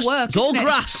work. It's all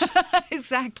grass.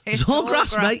 Exactly. It's all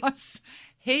grass, mate.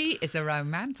 He is a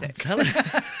romantic. I'm telling you.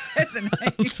 Isn't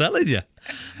he?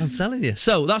 I'm telling you.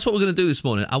 So that's what we're going to do this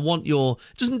morning. I want it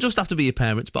doesn't just have to be your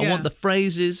parents, but I want the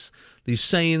phrases, these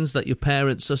sayings that your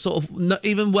parents are sort of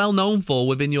even well known for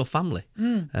within your family.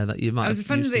 That you might. I was have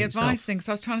fond used of the yourself. advice thing, because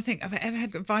I was trying to think, have I ever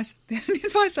had advice? The only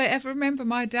advice I ever remember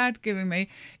my dad giving me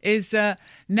is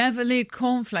never leave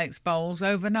cornflakes bowls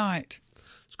overnight.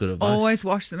 It's good advice. Always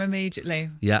wash them immediately.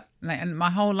 Yeah. And my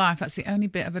whole life, that's the only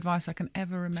bit of advice I can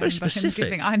ever remember. It's very specific.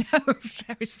 Him giving. I know, it's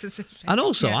very specific. And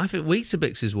also, I think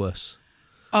Weetabix is worse.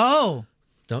 Oh.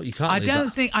 You can't. I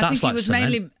don't think. I think he was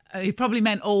mainly. He probably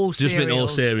meant all cereals. Just meant all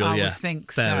cereal. I would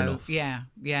think Fair so. enough.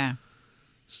 Yeah.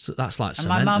 So that's like. And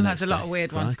my mum has a lot of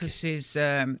weird ones because she's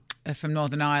from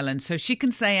Northern Ireland, so she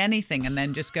can say anything and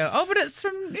then just go, "Oh, but it's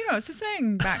from it's a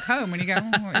saying back home." And you go,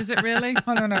 "Oh, is it really?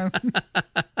 I don't know."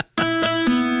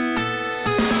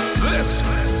 This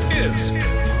is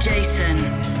Jason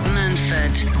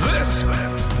Manford. This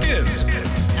is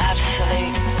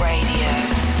Absolute Radio.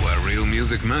 where real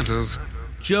music matters.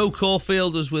 Jo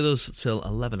Caulifield is with us till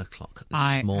 11 o'clock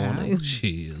this morning.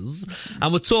 She is.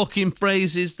 And we're talking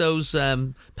phrases, those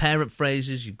parent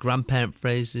phrases, your grandparent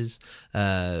phrases,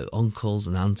 uncles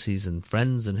and aunties and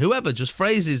friends and whoever, just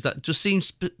phrases that just seem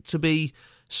to be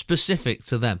specific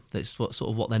to them. That's sort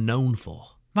of what they're known for.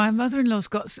 My mother-in-law's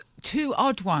got two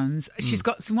odd ones. She's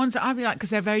got some ones that I really like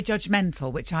because they're very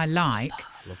judgmental, which I like.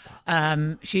 I love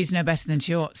that. She's no better than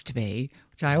she ought to be,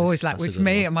 which I always like, which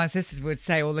me and my sisters would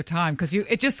say all the time because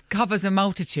it just covers a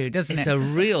multitude, doesn't it? It's a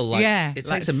real, it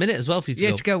takes a minute as well for you to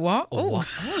go. To go, what? Oh,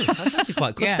 that's actually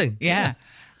quite cutting. Yeah.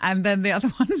 And then the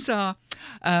other ones are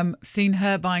seen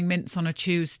her buying mince on a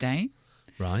Tuesday.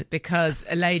 Right. Because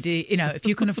a lady, if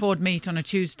you can afford meat on a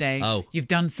Tuesday, you've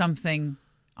done something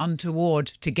untoward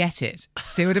to get it.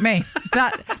 See what I mean?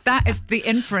 That is the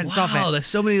inference of it. Wow, there's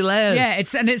so many layers. Yeah,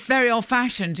 it's very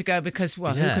old-fashioned to go because,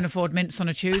 who can afford mince on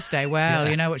a Tuesday? Well,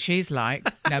 you know what she's like.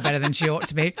 No better than she ought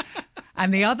to be.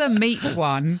 And the other meat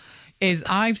one is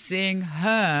I've seen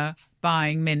her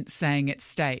buying mince saying it's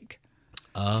steak.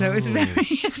 Oh. So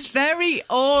it's very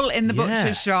all in the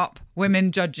butcher's shop,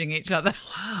 women judging each other.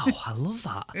 Wow, I love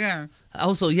that. Yeah.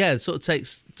 Also, it sort of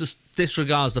just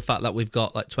disregards the fact that we've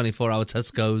got like 24-hour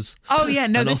Tesco's. Oh, yeah.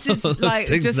 No, this is like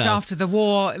just now. After the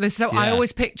war. I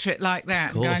always picture it like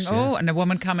that. Course, going, and a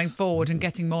woman coming forward and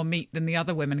getting more meat than the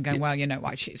other women and going, well, you know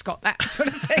why she's got that sort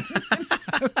of thing.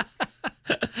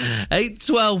 8,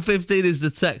 12, 15 is the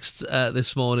text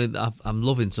this morning. I'm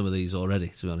loving some of these already,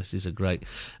 to be honest. These are great.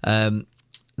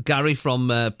 Gary from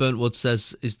Burntwood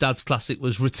says his dad's classic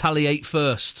was retaliate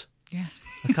first. Yes.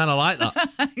 I kind of like that.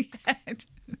 Yeah.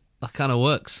 That kind of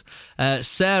works.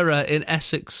 Sarah in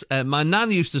Essex, my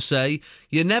nan used to say,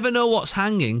 you never know what's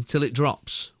hanging till it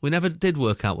drops. We never did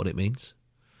work out what it means.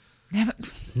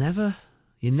 Never?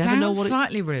 You never know what Sounds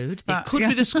slightly rude, but... It could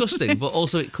be disgusting, but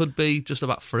also it could be just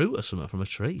about fruit or something from a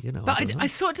tree, But I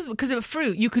sort of... Because of a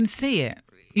fruit, you can see it.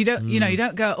 You don't, you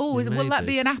don't go, will that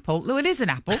be an apple? No, it is an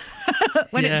apple.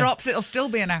 When it drops, it'll still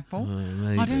be an apple.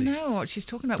 I don't know what she's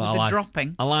talking about with the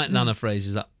dropping. I like Nana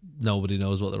phrases that nobody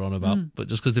knows what they're on about, but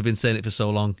just because they've been saying it for so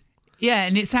long. Yeah,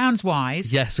 and it sounds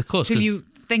wise. Yes, of course. Till you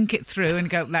think it through and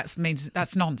go, that's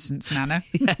nonsense, Nana.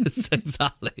 Yes,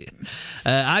 exactly.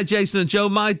 Hi, Jason and Jo.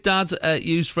 My dad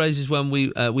used phrases when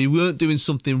we weren't doing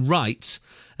something right,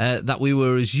 that we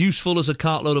were as useful as a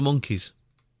cartload of monkeys.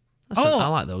 I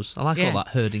like those. I like all that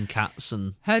herding cats.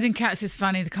 Herding cats is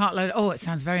funny. The cartload, it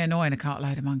sounds very annoying, a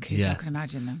cartload of monkeys. Yeah. I can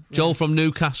imagine them. Yeah. Joel from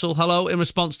Newcastle. Hello. In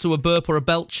response to a burp or a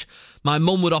belch, my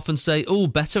mum would often say,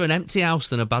 better an empty house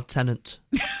than a bad tenant.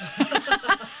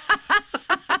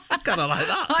 Kind of like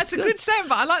that. That's a good saying,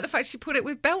 but I like the fact she put it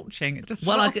with belching. It just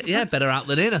better out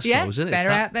than in, I suppose, isn't it?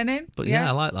 Better out than in. But I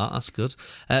like that. That's good.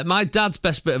 My dad's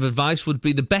best bit of advice would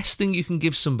be the best thing you can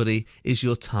give somebody is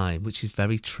your time, which is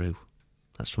very true.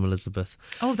 That's from Elizabeth.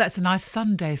 Oh, that's a nice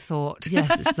Sunday thought. Yes,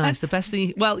 it's nice. The best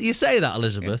thing... you say that,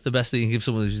 Elizabeth. The best thing you can give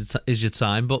someone is your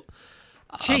time, but...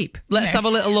 cheap. Let's have a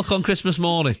little look on Christmas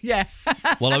morning. Yeah.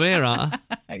 Well, I'm here, aren't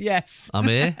I? Yes. I'm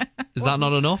here. Is that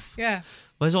not enough? Yeah.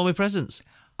 Where's all my presents?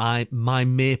 My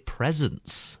mere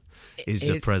presence is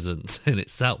a present in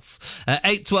itself.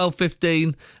 8 12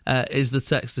 15 is the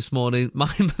text this morning.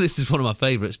 This is one of my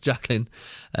favourites. Jacqueline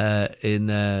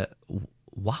in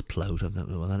Wapload. I don't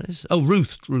know what that is. Oh,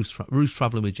 Ruth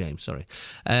travelling with James. Sorry.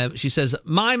 She says,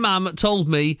 my mum told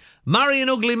me, marry an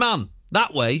ugly man.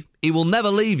 That way, he will never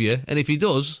leave you, and if he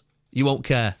does, you won't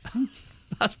care.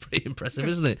 That's pretty impressive,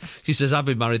 isn't it? She says, I've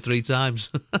been married 3 times.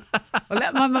 Well,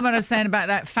 like my mum was saying about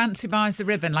that, fancy buys the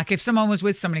ribbon. Like if someone was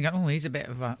with somebody going, he's a bit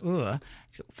of a,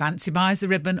 fancy buys the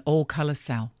ribbon, all colours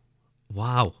sell.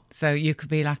 Wow. So you could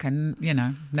be like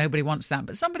nobody wants that,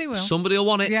 but somebody will. Somebody will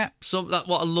want it. Yeah.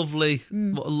 What a lovely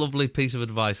piece of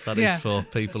advice that is for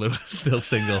people who are still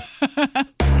single.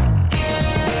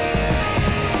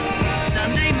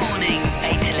 Sunday mornings,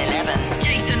 8 till 11.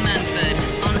 Jason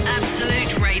Manford on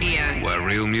Absolute Radio. Where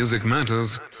real music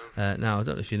matters. Now, I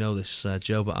don't know if you know this,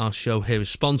 Jo, but our show here is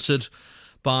sponsored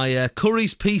by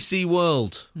Curry's PC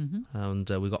World. Mm-hmm. And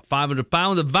we've got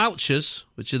 £500 of vouchers,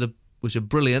 which are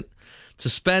brilliant, to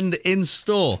spend in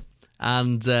store.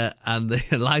 And the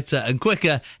lighter and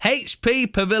quicker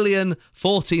HP Pavilion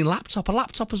 14 laptop, a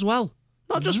laptop as well.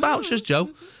 Not just vouchers,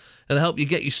 Jo. It'll help you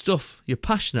get your stuff you're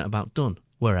passionate about done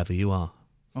wherever you are.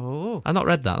 Oh. I've not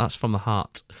read that. That's from the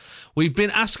heart. We've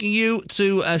been asking you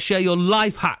to share your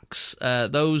life hacks,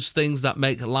 those things that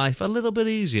make life a little bit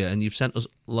easier, and you've sent us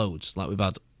loads, like we've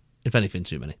had, if anything,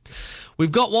 too many.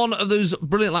 We've got one of those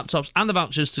brilliant laptops and the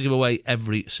vouchers to give away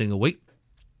every single week.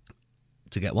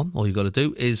 To get one, all you've got to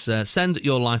do is send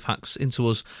your life hacks into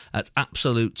us at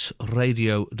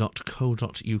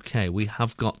absoluteradio.co.uk. We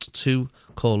have got 2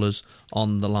 callers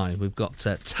on the line. We've got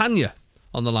Tanya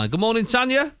on the line. Good morning,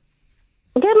 Tanya.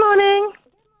 Good morning.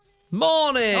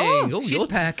 Morning. Oh, she's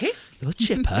perky. You're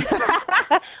chipper.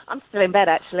 I'm still in bed,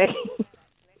 actually.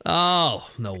 Oh,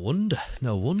 no wonder.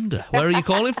 Where are you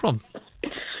calling from?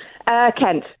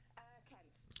 Kent.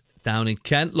 Down in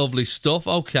Kent. Lovely stuff.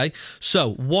 Okay.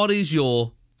 So, what is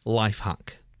your life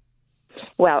hack?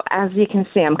 Well, as you can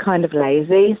see, I'm kind of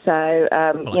lazy. So,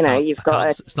 you've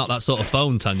got... It's not that sort of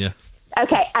phone, Tanya.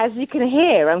 Okay, as you can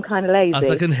hear, I'm kind of lazy. As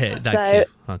I can hear, thank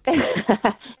you.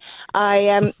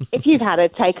 If you've had a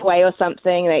takeaway or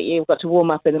something that you've got to warm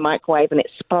up in the microwave and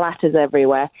it splatters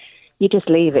everywhere, you just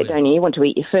leave it, don't you? You want to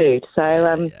eat your food.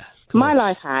 So my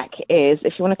life hack is,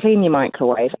 if you want to clean your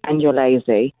microwave and you're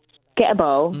lazy, get a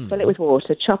bowl, fill it with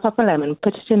water, chop up a lemon,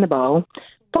 put it in the bowl,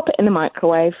 pop it in the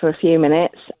microwave for a few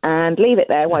minutes and leave it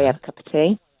there while you have a cup of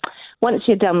tea. Once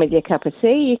you're done with your cup of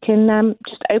tea, you can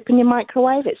just open your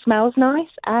microwave. It smells nice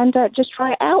and just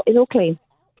try it out. It's all clean.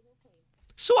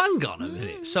 So hang on a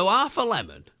minute. So half a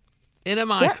lemon in a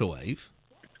microwave.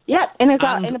 Yep, in a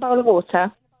bowl of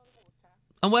water.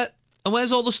 And where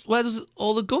does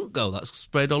all the gunk go that's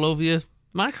sprayed all over your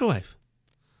microwave?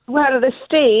 Well, the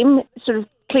steam sort of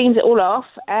cleans it all off,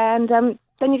 and then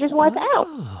you just wipe it out.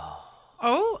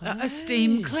 Oh, a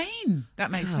steam clean. That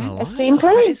makes sense. A steam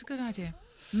clean. It's a good idea.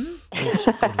 It's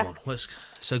a good one.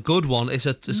 It's a good one. It's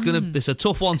a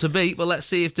tough one to beat, but let's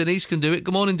see if Denise can do it.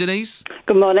 Good morning, Denise.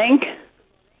 Good morning.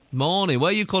 Morning.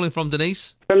 Where are you calling from,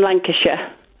 Denise? From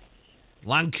Lancashire.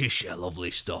 Lancashire, lovely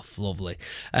stuff, lovely.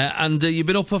 And you've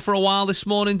been up for a while this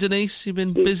morning, Denise? You've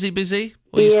been busy?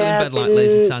 Or are you still in bed like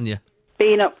lazy Tanya?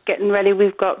 Been up, getting ready.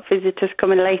 We've got visitors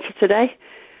coming later today.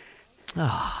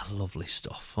 Ah, lovely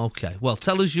stuff. Okay, well,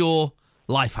 tell us your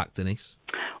life hack, Denise.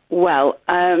 Well,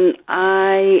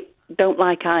 I don't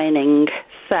like ironing,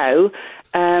 so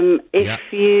if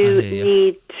you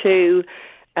need to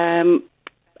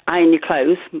iron your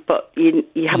clothes, but you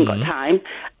haven't got time,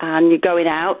 and you're going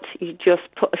out, you just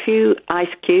put a few ice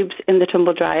cubes in the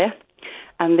tumble dryer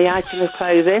and the item of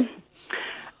clothing,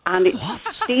 and it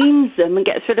steams them and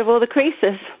gets rid of all the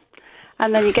creases.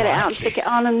 and then you get it out and stick it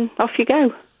on, and off you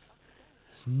go.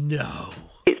 No.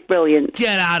 It's brilliant.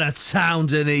 Get out of town,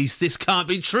 Denise. This can't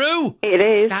be true. It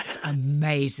is. That's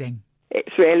amazing.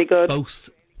 It's really good. Both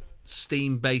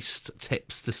steam-based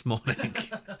tips this morning.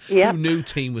 Yeah. Who knew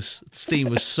steam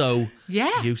was so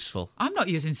useful? I'm not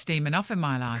using steam enough in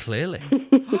my life. Clearly.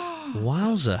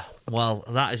 Wowzer. Well,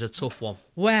 that is a tough one.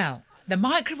 Well, the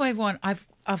microwave one,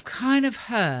 I've kind of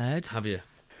heard. Have you?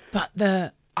 But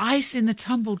the ice in the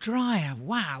tumble dryer,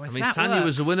 wow! If that Tanya works.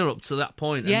 was the winner up to that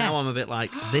point, and now I'm a bit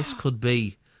like, this could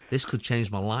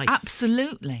change my life.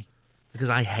 Absolutely. Because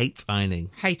I hate ironing.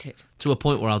 Hate it. To a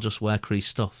point where I'll just wear creased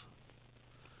stuff.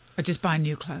 Or just buy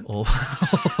new clothes.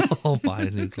 Or buy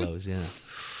new clothes, yeah.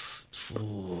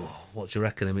 Ooh, what do you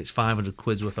reckon? I mean, it's 500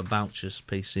 quid's worth of vouchers,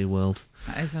 PC World.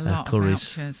 That is a lot of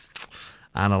curries, vouchers.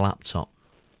 And a laptop.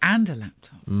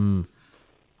 Mm.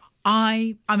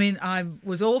 I mean, I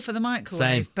was all for the microwave,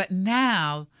 Same. but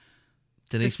now...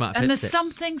 Denise might have and there's picked it.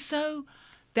 something so...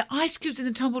 The ice cubes in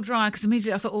the tumble dryer, because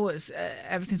immediately I thought,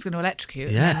 everything's going to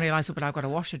electrocute. Yeah. And then realised, but I've got a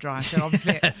washer dryer, so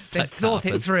obviously Yes, they've that thought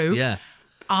happened. it through. Yeah.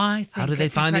 I think How did they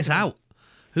it's find incredible. this out?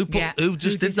 Who Who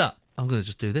did did that? I'm going to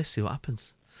just do this, see what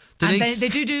happens. And Denise. they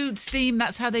do steam.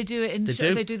 That's how they do it.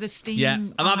 They do the steam. Yeah,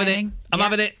 I'm having it. ironing. I'm Yeah.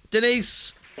 having it.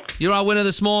 Denise, you're our winner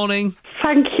this morning.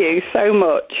 Thank you so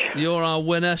much. You're our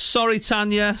winner. Sorry,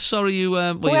 Tanya. Sorry you...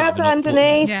 Well done,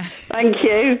 Denise. Yeah. Thank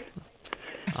you.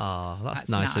 Oh, that's That's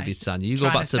nice of you, Tanya. You go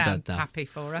Trying back to bed sound now. happy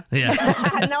for her. Yeah.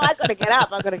 No, I've got to get up.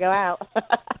 I've got to go out.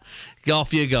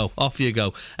 Off you go. Off you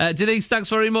go. Denise, thanks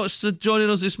very much for joining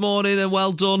us this morning and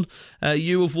well done.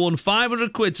 You have won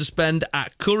 500 quid to spend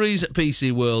at Curry's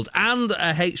PC World and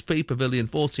a HP Pavilion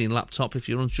 14 laptop. If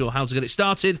you're unsure how to get it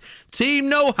started, Team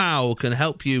Know-How can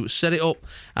help you set it up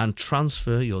and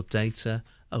transfer your data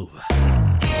over.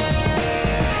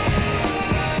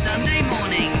 Sunday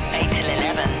mornings, 8 till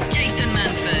 11. Jason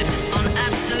Manford on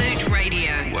Absolute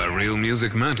Radio. Where real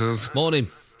music matters. Morning,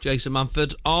 Jason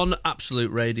Manford on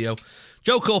Absolute Radio.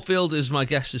 Jo Caulifield is my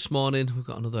guest this morning. We've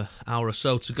got another hour or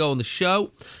so to go on the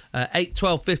show. 8,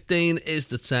 12, 15 is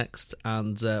the text,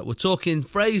 and we're talking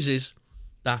phrases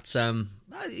that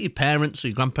your parents or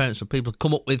your grandparents or people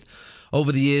come up with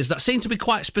over the years that seem to be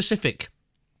quite specific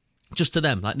just to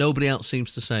them, like nobody else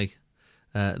seems to say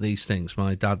these things.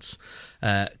 My dad's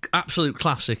absolute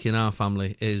classic in our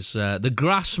family is the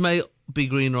grass may be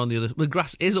greener on the other... The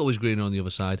grass is always greener on the other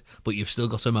side, but you've still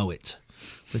got to mow it,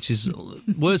 which is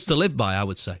words to live by, I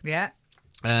would say. Yeah.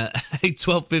 8,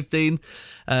 12, 15.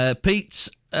 Pete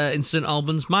in St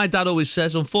Albans. My dad always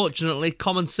says, unfortunately,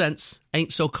 common sense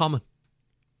ain't so common.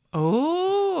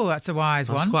 Oh, that's a wise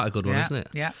one. That's quite a good one, isn't it?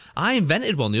 Yeah. I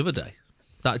invented one the other day.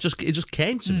 It just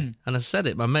came to me. And I said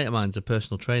it. My mate of mine's a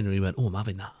personal trainer. He went, I'm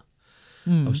having that.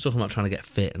 I was talking about trying to get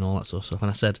fit and all that sort of stuff. And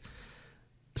I said,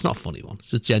 it's not a funny one. It's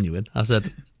just genuine. I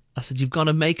said, you've got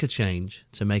to make a change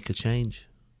to make a change.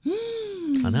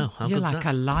 I know. How You're good's like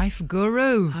that? a life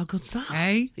guru. How good's that?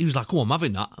 Hey? He was like, I'm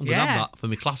having that. I'm going to Yeah. have that for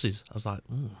my classes. I was like,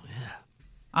 yeah.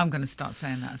 I'm going to start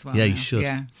saying that as well. Yeah, you now. should.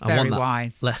 Yeah, it's I want very that.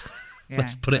 wise. Let's Yeah.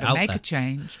 put it To out make there. a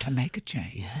change to make a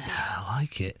change. Yeah, I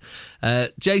like it.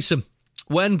 Jason,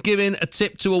 when giving a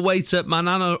tip to a waiter, my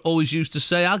nana always used to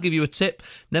say, I'll give you a tip,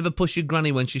 never push your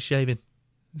granny when she's shaving.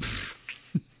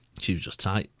 She was just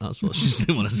tight. That's what she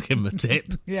didn't want us to give him a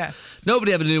tip. Yeah.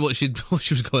 Nobody ever knew what she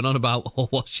was going on about or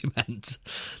what she meant.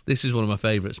 This is one of my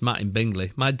favourites, Matt in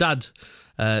Bingley. My dad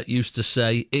used to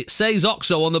say, it says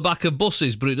OXO on the back of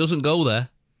buses, but it doesn't go there.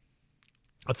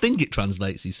 I think it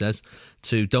translates, he says,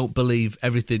 to don't believe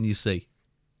everything you see,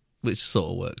 which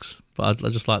sort of works. But I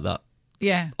just like that.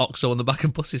 Yeah. OXO on the back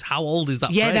of buses. How old is that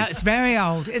Yeah, phrase? that's very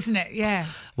old, isn't it? Yeah.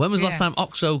 When was the last Yeah. time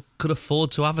OXO could afford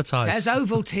to advertise? Says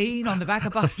Ovaltine on the back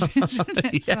of buses. Isn't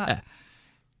it? Yeah.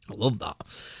 I love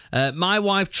that. My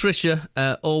wife, Tricia,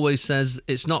 always says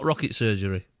it's not rocket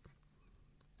surgery.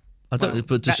 I don't. Well,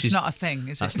 but that's not a thing,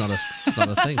 is that's it? That's not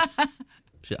a thing.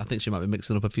 I think she might be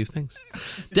mixing up a few things.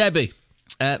 Debbie,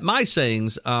 my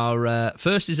sayings are: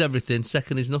 first is everything,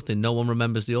 second is nothing. No one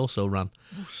remembers the also ran.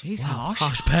 Oh, she's harsh.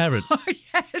 Harsh parent.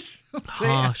 Yes. Oh, dear.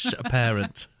 Harsh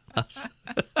parent.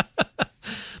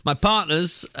 My partner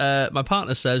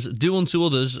says, "Do unto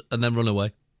others and then run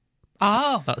away."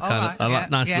 Oh, That all kind right. of, I like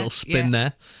nice yeah, little spin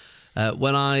there.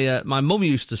 When my mum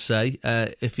used to say,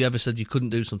 if you ever said you couldn't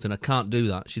do something, I can't do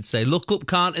that. She'd say, look up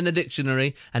can't in the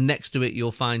dictionary, and next to it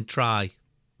you'll find try.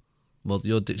 Well,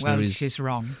 your dictionary Well, is... she's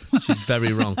wrong. She's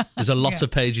very wrong. There's a lot Yeah.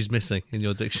 of pages missing in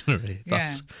your dictionary.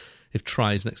 If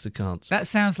try is next to can't. That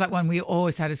sounds like one we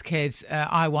always had as kids.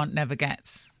 I want never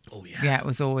gets. Oh, yeah. Yeah, it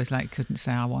was always like couldn't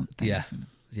say I want things. Yeah.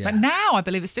 Yeah. But now I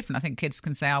believe it's different. I think kids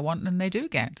can say I want and they do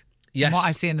get. Yes. From what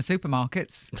I see in the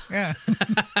supermarkets. Yeah.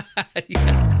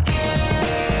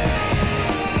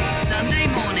 Sunday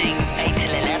mornings, 8 till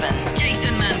 11.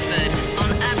 Jason Manford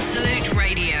on Absolute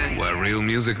Radio. Where real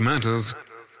music matters.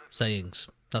 Sayings.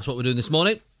 That's what we're doing this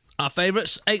morning. Our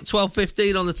favourites, 8, 12,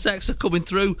 15 on the text are coming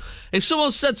through. If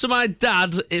someone said to my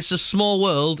dad, it's a small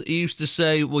world, he used to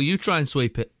say, well, you try and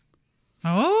sweep it.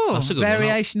 Oh, That's a good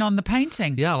variation on the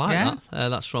painting. Yeah, I like that.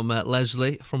 That's from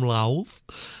Leslie from Louth.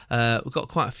 We've got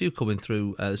quite a few coming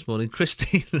through this morning.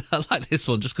 Christine, I like this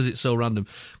one just because it's so random.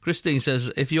 Christine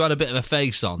says, if you had a bit of a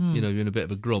face on, you're in a bit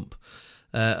of a grump,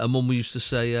 a mum used to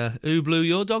say, who blew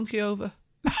your donkey over?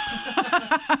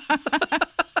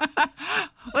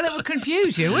 Well, that would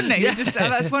confuse you, wouldn't it? Yeah.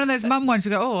 That's one of those mum ones.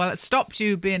 You go, oh, well, it stopped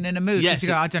you being in a mood. Yes, you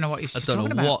go, I don't know what she's talking about. I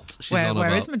don't know what she's on about.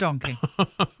 Where is my donkey?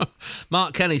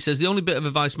 Mark Kenny says, the only bit of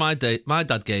advice my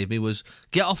dad gave me was,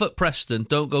 get off at Preston,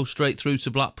 don't go straight through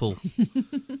to Blackpool.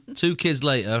 2 kids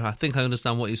later, I think I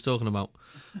understand what he's talking about.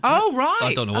 Oh, right.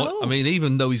 I don't know what. I mean,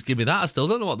 even though he's giving me that, I still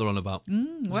don't know what they're on about.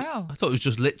 Well. I thought it was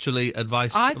just literally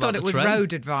advice. I thought it was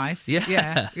road advice.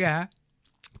 Yeah.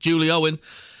 Julie Owen.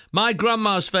 My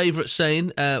grandma's favourite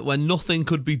saying, when nothing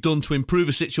could be done to improve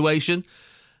a situation,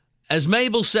 as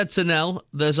Mabel said to Nell,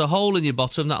 there's a hole in your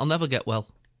bottom that'll never get well.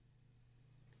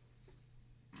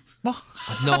 What?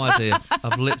 I've no idea.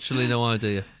 I've literally no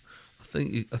idea. I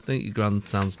think your grand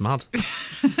sounds mad.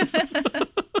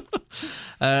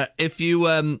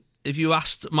 If you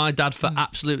asked my dad for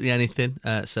absolutely anything,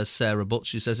 says Sarah Butts,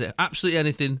 she says, absolutely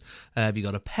anything, have you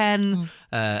got a pen?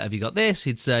 Have you got this?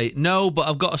 He'd say, no, but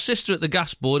I've got a sister at the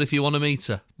gas board if you want to meet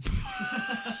her.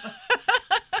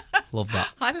 Love that.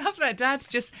 I love that Dad's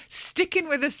just sticking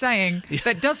with a saying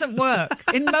that doesn't work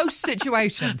in most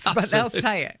situations, but they'll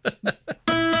say it.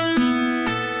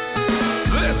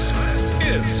 This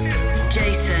is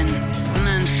Jason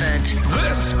Manford.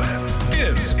 This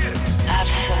is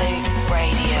Absolute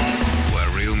Radio. where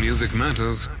real music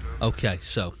matters. Okay,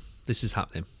 so this is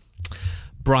happening.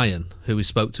 Brian, who we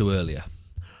spoke to earlier,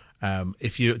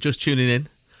 if you're just tuning in,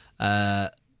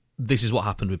 this is what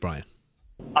happened with Brian.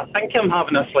 I think I'm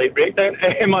having a slight breakdown.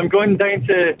 I'm going down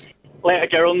to let a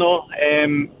girl know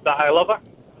that I love her.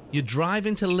 You're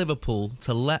driving to Liverpool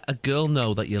to let a girl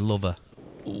know that you love her.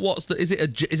 Is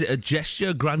it a gesture,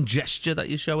 a grand gesture that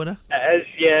you're showing her? It is,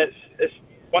 yeah. It's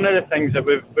one of the things that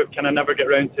we've kind of never get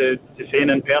around to saying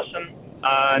in person,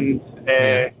 and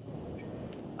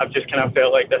I've just kind of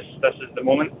felt like this is the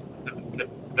moment to do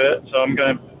it, so I'm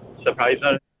going to surprise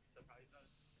her.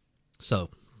 So,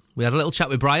 we had a little chat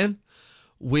with Brian.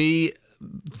 We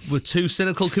were 2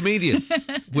 cynical comedians.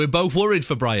 We're both worried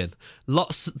for Brian.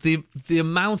 The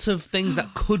amount of things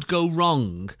that could go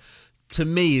wrong, to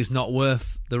me, is not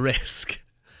worth the risk.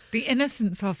 The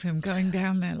innocence of him going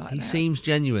down there like that. He seems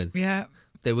genuine. Yeah.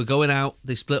 They were going out,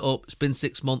 they split up, it's been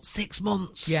 6 months. 6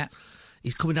 months! Yeah.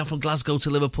 He's coming down from Glasgow to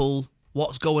Liverpool.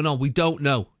 What's going on? We don't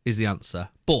know, is the answer.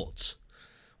 But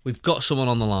we've got someone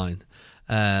on the line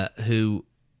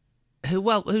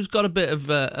who's got a bit of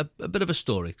a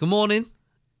story. Good morning.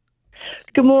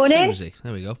 Good morning. Suzie.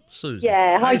 There we go. Suzie.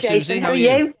 Yeah, hi Jason. Suzie. How are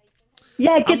you?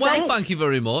 Yeah, good. I'm well, thanks. thank you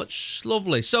very much.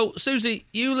 Lovely. So, Suzie,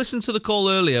 you listened to the call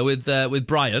earlier with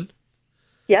Brian.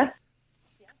 Yeah.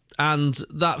 And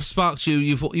that sparked you.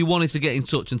 You wanted to get in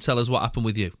touch and tell us what happened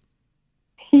with you.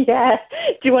 Yeah.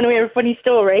 Do you want to hear a funny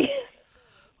story?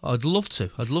 I'd love to.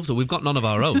 We've got none of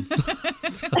our own.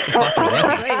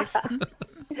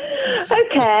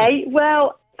 Okay.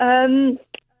 Well, I'm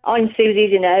Suzie,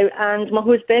 you know, and my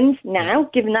husband now,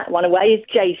 giving that one away, is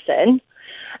Jason.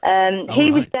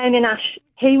 He was down in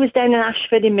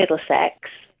Ashford in Middlesex.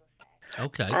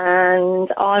 Okay. And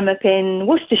I'm up in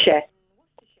Worcestershire.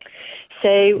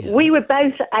 So we were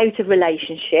both out of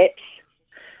relationships,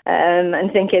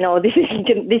 and thinking, oh, this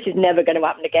is never going to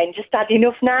happen again. Just had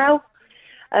enough now.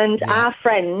 And our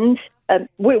friend,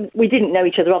 we didn't know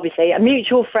each other, obviously. A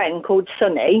mutual friend called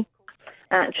Sunny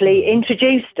actually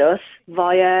introduced us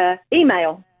via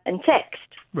email and text.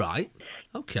 Right.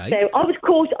 Okay. So I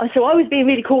was being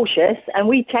really cautious, and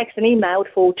we texted and emailed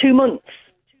for 2 months.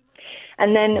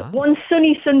 And then one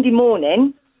sunny Sunday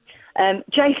morning,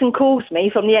 Jason calls me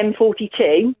from the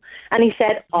M42, and he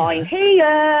said, I'm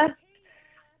here.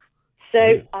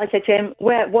 So I said to him,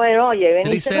 where are you? And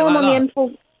Did he said, say I'm like on that? the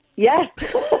M4. Yeah.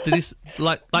 Did he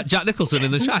like Jack Nicholson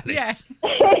in The Shining? Yeah.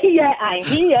 Yeah, I'm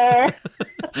here.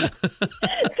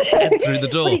 Through the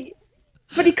door.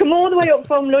 But he come all the way up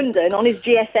from London on his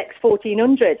GSX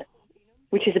 1400,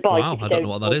 which is a bike. Wow, I don't know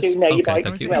what that is. You know your Okay, bike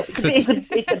thank you. well.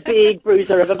 It's a big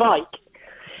bruiser of a bike.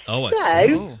 Oh, I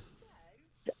see. So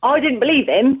I didn't believe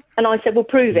him, and I said, well,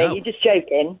 prove it. No. You're just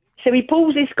joking. So he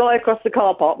pulls this guy across the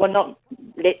car park. Well, not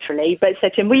literally, but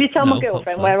said to him, will you tell my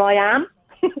girlfriend where I am?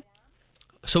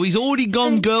 So he's already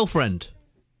gone girlfriend.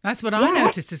 That's what I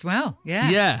noticed as well.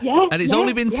 Yeah. And it's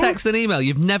only been text and email.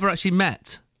 You've never actually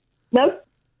met? No.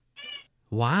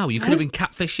 Wow, you could have been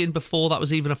catfishing before that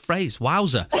was even a phrase.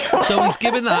 Wowzer. So he's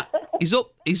given that. He's up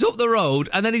the road,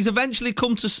 and then he's eventually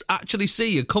come to actually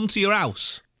see you, come to your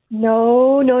house.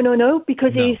 No,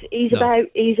 because he's about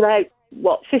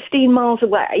 15 miles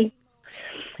away.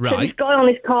 Right. So this guy on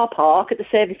his car park at the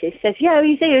services says, yeah,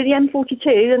 he's here at the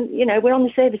M42, and, we're on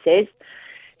the services.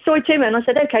 So I turned around and I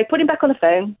said, OK, put him back on the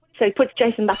phone. So he puts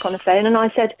Jason back on the phone, and I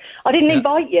said, I didn't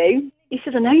invite you. He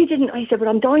said, I know you didn't. He said, but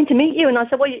I'm dying to meet you. And I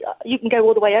said, well, you can go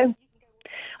all the way home.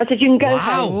 I said, you can go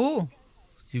home.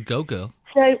 You go, girl.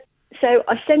 So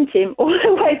I sent him all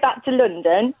the way back to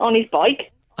London on his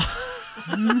bike.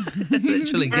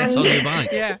 Literally, get on your bike.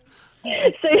 Yeah.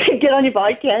 So get on your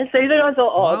bike, yeah. So then I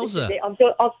thought, wowzer.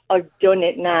 I've done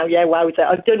it now. Yeah, wowzer,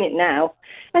 I've done it now.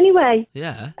 Anyway,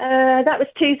 that was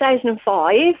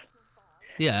 2005.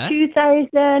 Yeah.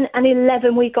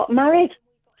 2011, we got married.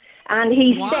 And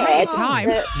he said...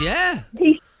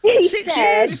 He 6 said,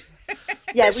 years.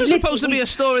 Yeah, this was supposed to be a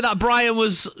story that Brian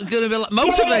was going to be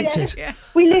motivated. Yeah.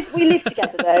 We lived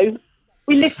together, though.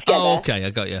 We lived together. Oh, okay, I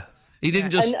got you. He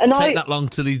didn't just take that long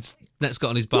till he's next got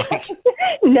on his bike.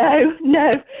 No.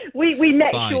 We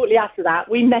met shortly after that.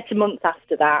 We met a month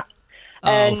after that.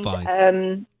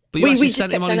 Fine. But you actually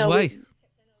sent him on his way?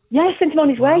 Yeah, I sent him on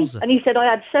his way. And he said, I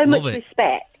had so much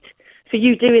respect for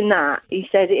you doing that. He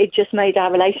said it just made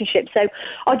our relationship. So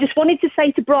I just wanted to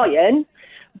say to Brian,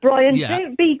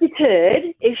 don't be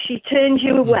deterred if she turns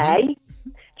you away.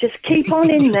 Just keep on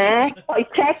in there by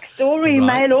text or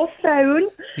email or phone.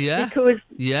 Yeah. Because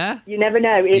you never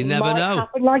know. It might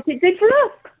happen like it did for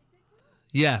us.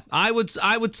 Yeah, I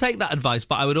would take that advice,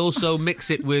 but I would also mix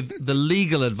it with the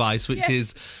legal advice, which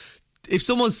is if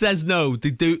someone says no,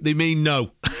 they mean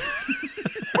no.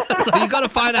 So you've got to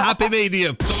find a happy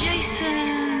medium. Jason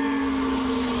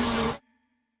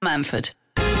Manford.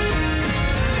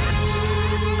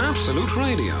 Absolute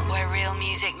Radio. Where real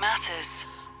music matters.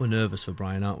 We're nervous for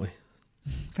Brian, aren't we?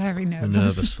 Very nervous. We're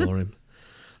nervous for him.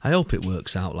 I hope it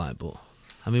works out, but...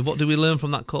 I mean, what did we learn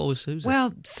from that call with Suzie?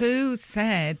 Well, Sue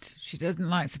said she doesn't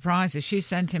like surprises. She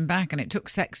sent him back, and it took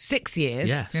 6 years,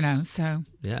 so...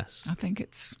 Yes. I think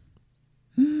it's...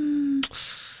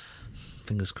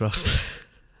 Fingers crossed.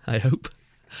 I hope.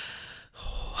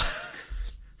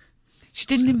 She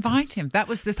didn't invite him. That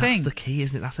was the thing. That's the key,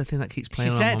 isn't it? That's the thing that keeps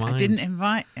playing on my mind. She said, I didn't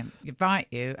invite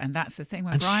you, and that's the thing.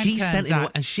 When Brian turns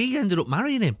out... And she ended up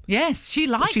marrying him. Yes, she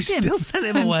liked him. She still sent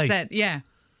him away.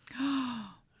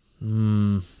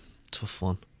 Tough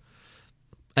one.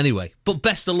 Anyway, but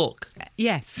best of luck.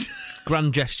 Yes.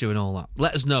 Grand gesture and all that.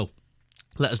 Let us know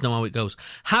how it goes.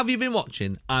 Have you been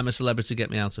watching I'm a Celebrity,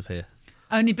 Get Me Out of Here?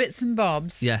 Only bits and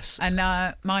bobs. Yes. And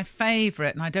my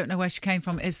favourite, and I don't know where she came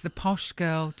from, is the posh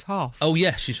girl Toff. Oh,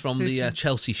 yeah, she's from the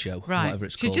Chelsea show, right. Whatever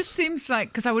it's called. She just seems like,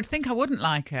 because I would think I wouldn't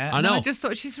like her. I know. And I just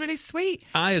thought she's really sweet.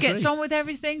 I agree. agree. She gets on with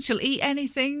everything. She'll eat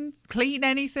anything, clean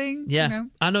anything. Yeah,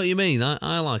 I know what you mean.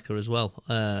 I like her as well.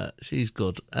 She's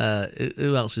good.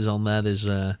 Who else is on there? There's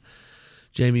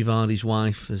Jamie Vardy's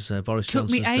wife. There's Boris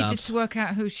Johnson's dad. Took me ages to work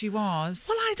out who she was.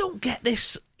 Well, I don't get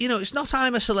this. It's not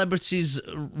I'm a Celebrity's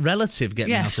relative, get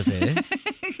me out of here.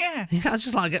 Yeah, I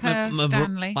just like get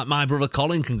my brother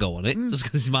Colin can go on it just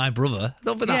because he's my brother.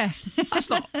 Don't think that's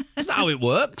not how it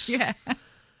works. Yeah.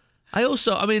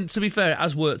 To be fair, it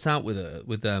has worked out with her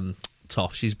with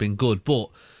Toff. She's been good,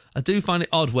 but I do find it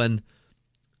odd when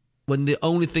the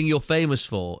only thing you're famous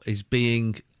for is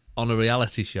being on a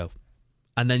reality show,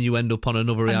 and then you end up on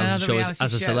another reality show as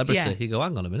a celebrity. Yeah. You go,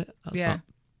 hang on a minute,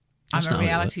 I'm a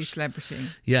reality celebrity.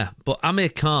 Yeah, but Amir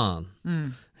Khan,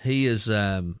 he is.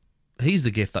 He's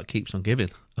the gift that keeps on giving.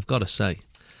 I've got to say,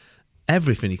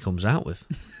 everything he comes out with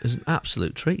is an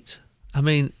absolute treat. I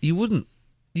mean, you wouldn't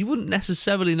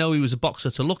necessarily know he was a boxer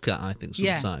to look at. I think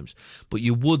sometimes, but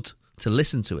you would to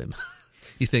listen to him.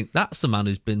 You think that's the man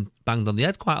who's been banged on the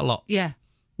head quite a lot. Yeah.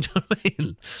 Do you know what I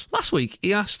mean? Last week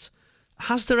he asked,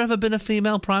 "Has there ever been a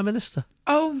female prime minister?"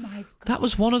 Oh my God! That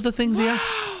was one of the things he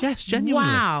asked. Yes, genuinely.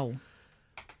 Wow.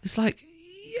 It's like,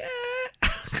 yeah.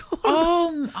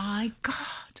 Oh my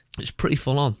God. It's pretty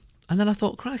full on. And then I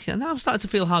thought, crikey, and now I'm starting to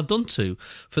feel hard done to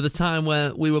for the time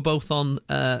where we were both on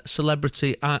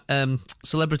Celebrity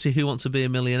Who Wants to Be a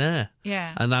Millionaire.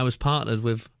 Yeah. And I was partnered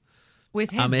with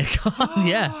him. Amir Khan.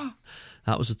 Yeah.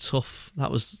 That was tough. I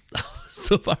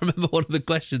remember one of the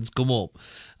questions come up,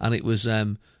 and it was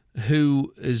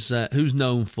who's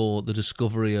known for the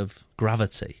discovery of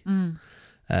gravity.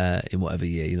 in whatever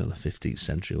year, the 15th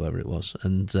century, whatever it was,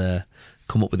 and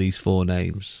come up with these 4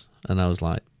 names. And I was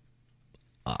like,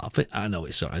 I know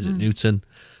it's Isaac Newton,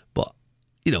 but,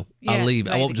 I'll leave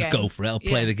it. I won't just go for it. I'll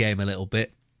play the game a little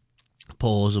bit,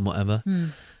 pause and whatever.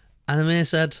 And Amir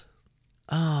said,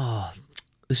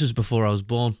 this was before I was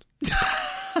born.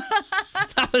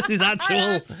 That was his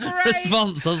actual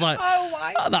response. I was like,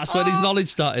 that's when his knowledge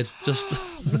started. Just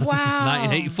wow.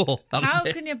 1984. How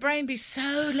can your brain be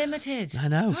so limited? I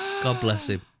know. God bless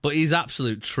him. But he's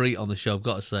absolute treat on the show, I've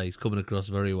got to say. He's coming across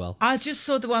very well. I just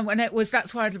saw the one when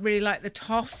that's why I really like the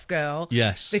Toff girl.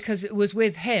 Yes. Because it was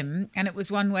with him, and it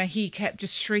was one where he kept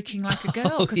just shrieking like a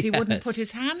girl because he wouldn't put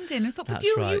his hand in. I thought, but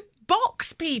you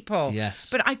box people. Yes.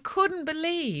 But I couldn't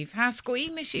believe how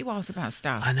squeamish he was about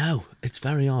stuff. I know. It's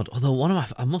very odd. Although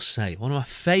I must say, one of my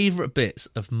favourite bits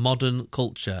of modern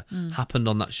culture happened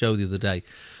on that show the other day.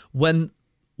 When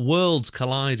worlds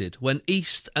collided, when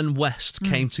East and West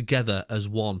came together as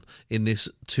one in this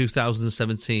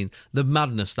 2017, the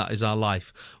madness that is our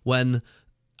life, when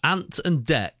Ant and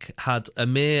Dec had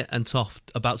Amir and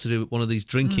Toft about to do one of these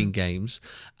drinking games,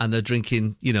 and they're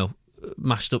drinking,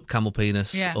 mashed up camel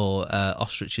penis or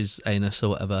ostrich's anus or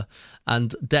whatever,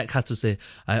 and Dec had to say,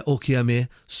 "Okay, Amir,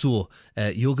 so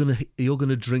you're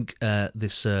gonna drink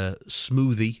this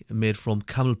smoothie made from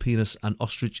camel penis and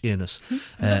ostrich anus.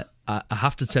 I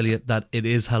have to tell you that it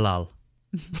is halal."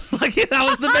 Like, that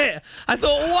was the bit. I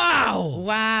thought,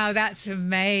 wow, that's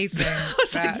amazing. I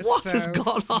was like, what has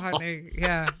gone on?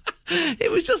 Yeah.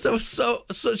 It was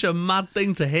such a mad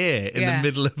thing to hear in the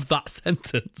middle of that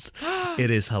sentence. It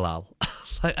is halal.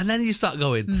 And then you start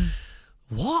going,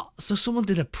 what? So someone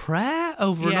did a prayer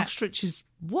over an ostrich's...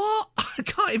 What? I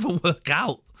can't even work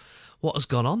out what has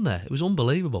gone on there. It was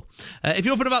unbelievable. If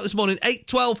you're up and about this morning, 8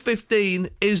 12 15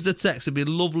 is the text. It'd be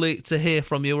lovely to hear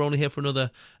from you. We're only here for another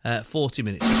 40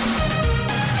 minutes.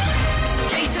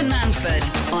 Jason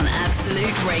Manford on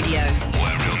Absolute Radio.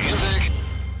 Where real music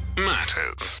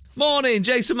matters. Morning,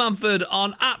 Jason Manford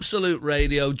on Absolute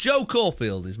Radio. Jo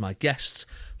Caulifield is my guest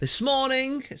this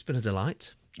morning. It's been a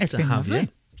delight to have lovely.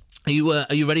 you.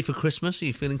 Are you ready for Christmas? Are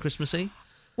you feeling Christmassy?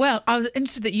 Well, I was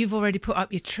interested that you've already put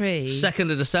up your tree.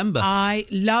 2nd of December. I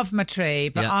love my tree,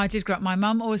 but I did grow up. My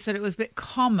mum always said it was a bit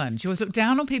common. She always looked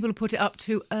down on people who put it up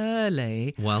too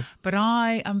early. Well, but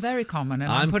I am very common, and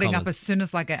I'm putting common up as soon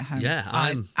as I get home. Yeah,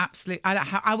 I'm absolutely.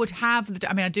 I would have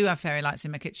I do have fairy lights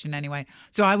in my kitchen anyway,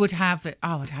 so I would have it.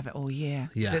 I would have it all year.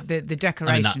 Yeah, the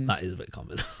decorations. I mean, that is a bit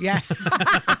common. Yeah,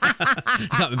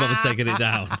 can't be bothered taking it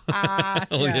down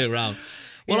all year round.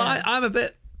 Well, I'm a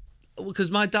bit.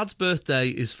 Because my dad's birthday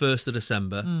is 1st of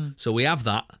December, so we have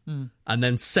that. And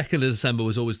then 2nd of December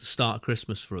was always the start of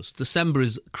Christmas for us. December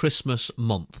is Christmas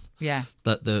month. Yeah.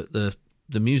 That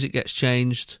the music gets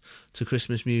changed to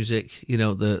Christmas music.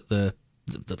 The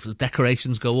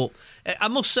decorations go up. I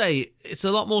must say, it's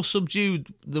a lot more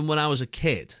subdued than when I was a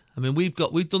kid. I mean, we've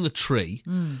done the tree,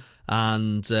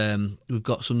 and we've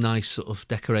got some nice sort of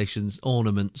decorations,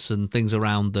 ornaments and things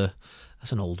around the...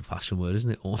 That's an old-fashioned word,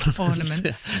 isn't it?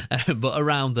 Ornaments. But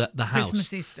around the house.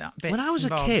 Christmassy stuff. When I was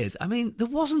a kid, I mean, there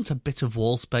wasn't a bit of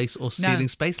wall space or ceiling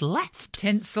space left.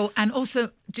 Tinsel. And also,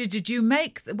 did you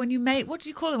make, what do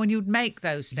you call it when you would make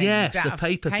those things? Yes, the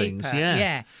paper things,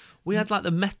 yeah. We had like the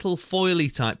metal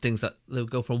foily type things that they would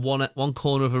go from one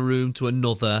corner of a room to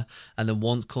another, and then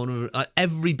one corner of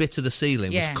every bit of the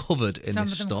ceiling was covered in Some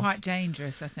this of them stuff. Quite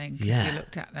dangerous, I think, if you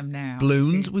looked at them now.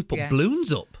 Balloons. We put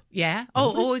balloons up. Yeah.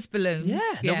 Always balloons. Yeah.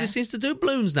 Nobody seems to do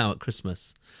balloons now at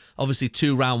Christmas. Obviously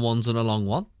 2 round ones and a long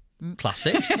one.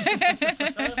 Classic.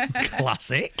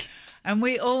 Classic. And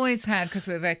we always had, because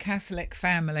we're a very Catholic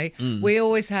family, we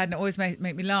always had, and it always make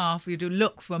me laugh, we'd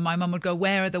look for, my mum would go,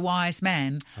 where are the wise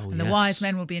men? And the wise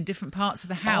men would be in different parts of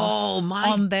the house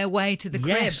on their way to the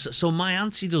crib. Yes, so my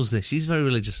auntie does this. She's very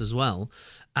religious as well.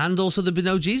 And also there'd be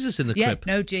no Jesus in the crib.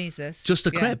 No Jesus. Just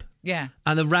a crib. Yeah.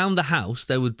 And around the house,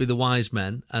 there would be the wise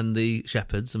men and the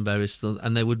shepherds and various stuff,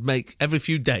 and they would make, every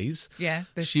few days,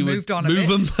 she would move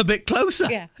them a bit closer.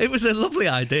 Yeah. It was a lovely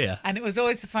idea. And it was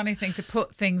always the funny thing to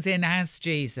put things in as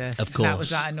Jesus. Of course. That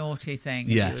was like a naughty thing.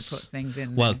 Yes. You would put things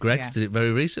in Well, there. Greg's did it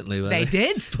very recently. They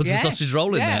did. Put a sausage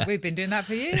roll in there. Yeah, we've been doing that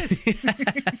for years. You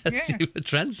were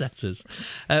trendsetters.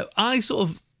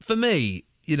 For me,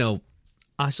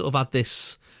 I sort of had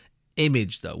this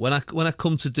image though when I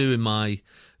come to doing my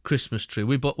Christmas tree.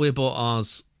 We bought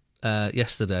ours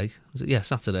yesterday. Was it? Yeah,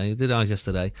 Saturday. I did ours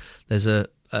yesterday. There's a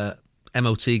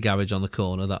MOT garage on the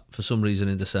corner that for some reason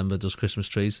in December does Christmas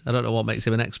trees. I don't know what makes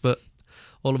him an expert.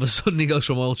 All of a sudden he goes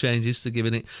from oil changes to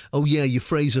giving it, your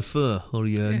Fraser fir or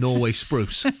your Norway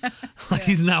spruce.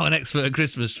 He's now an expert at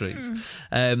Christmas trees.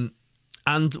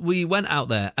 And we went out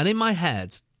there, and in my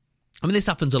head, I mean, this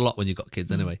happens a lot when you've got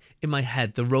kids anyway. In my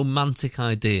head, the romantic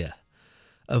idea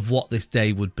of what this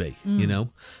day would be, you know.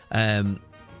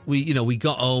 We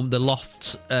got home, the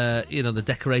loft, the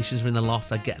decorations were in the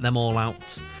loft. I get them all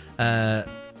out.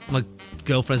 My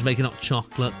girlfriend's making hot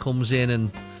chocolate, comes in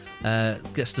and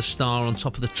gets the star on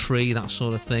top of the tree, that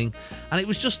sort of thing. And it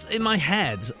was just in my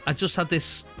head, I just had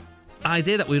this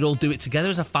idea that we'd all do it together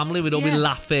as a family. We'd all be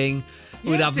laughing.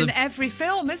 Yeah, We'd have in every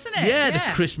film, isn't it? Yeah, the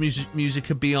Christmas music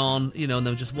would be on, and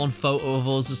there was just one photo of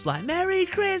us just like, Merry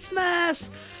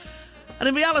Christmas! And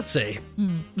in reality,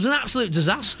 it was an absolute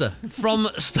disaster from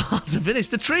start to finish.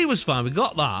 The tree was fine, we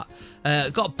got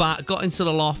that. Got back, got into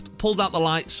the loft, pulled out the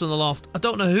lights from the loft. I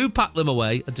don't know who packed them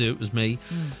away. I do, it was me.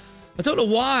 I don't know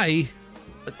why.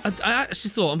 I actually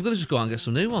thought, I'm going to just go out and get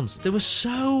some new ones. They were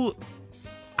so...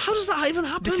 How does that even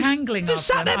happen? The tangling They of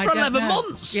sat them, there for 11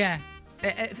 months. Yeah.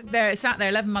 They're sat there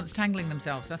 11 months tangling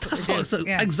themselves. That's what they do.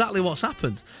 Exactly what's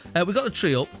happened. We got the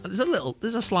tree up.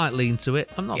 There's a slight lean to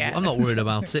it. I'm not worried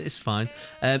about it. It's fine.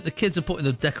 The kids are putting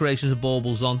the decorations and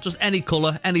baubles on. Just any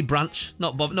colour, any branch.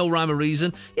 Not bother, no rhyme or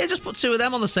reason. Yeah, just put two of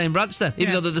them on the same branch then,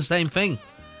 even though they're the same thing.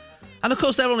 And of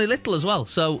course they're only little as well,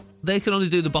 so they can only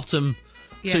do the bottom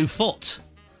 2 foot.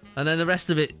 And then the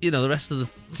rest of it, the rest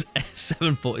of the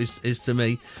 7 foot is to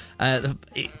me.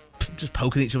 Just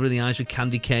poking each other in the eyes with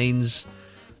candy canes.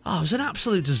 Oh, it was an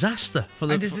absolute disaster.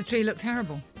 And does the tree look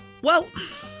terrible? Well,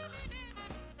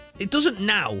 it doesn't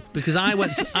now, because I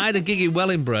had a gig in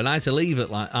Wellingborough and I had to leave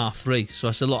at like 3:30. So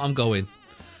I said, look, I'm going.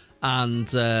 And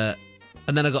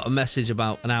then I got a message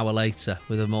about an hour later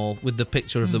with them all, with the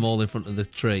picture of them all in front of the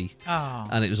tree. Oh.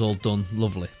 And it was all done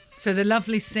lovely. So the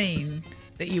lovely scene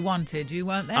that you wanted, you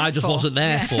weren't there I just wasn't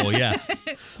there for, yeah.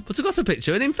 But I got a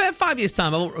picture, and in 5 years'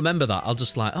 time, I won't remember that. I'll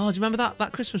just like, oh, do you remember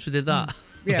that Christmas we did that?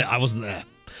 Yeah. I wasn't there.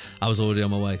 I was already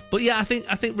on my way. But yeah, I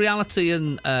think reality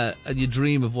and your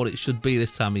dream of what it should be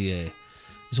this time of year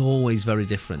is always very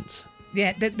different.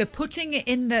 Yeah, the putting it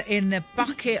in the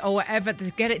bucket or whatever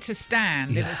to get it to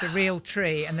stand if it's a real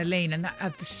tree, and the lean, and that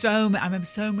I remember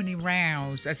so many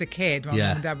rows as a kid. My mum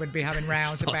and dad would be having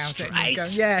rows about it. And go,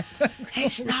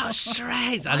 it's not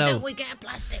straight. Why don't we get a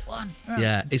plastic one?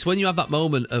 Yeah, it's when you have that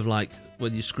moment of like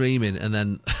when you're screaming and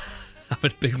then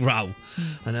having a big row,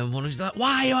 and then one is like,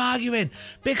 "Why are you arguing?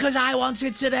 Because I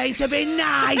wanted today to be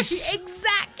nice."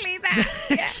 Exactly that.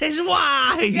 This is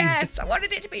why. Yes, I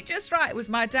wanted it to be just right. It was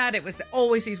my dad. It was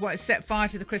always he's wanted to set fire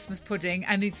to the Christmas pudding,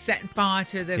 and he'd set fire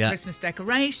to the Christmas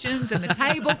decorations and the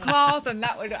tablecloth, and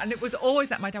it was always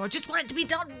that. My dad would just want it to be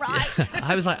done right.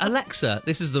 I was like, Alexa,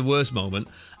 this is the worst moment.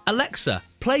 Alexa,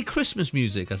 play Christmas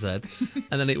music. I said,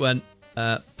 and then it went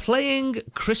playing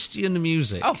Christian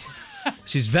music. Oh.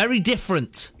 She's very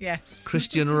different. Yes.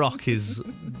 Christian rock is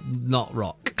not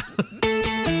rock.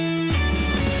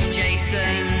 Jason.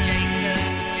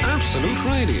 Absolute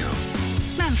Radio.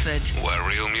 Manford. Where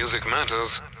real music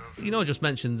matters. I just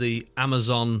mentioned the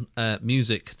Amazon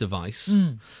music device.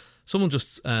 Someone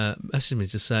just messaged me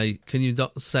to say, can you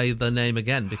not say the name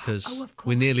again? Because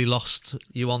we nearly lost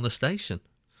you on the station.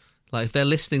 Like, if they're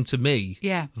listening to me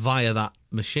via that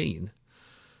machine,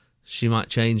 she might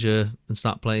change her and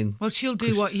start playing. Well, she'll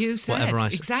do what you said. Whatever I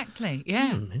exactly.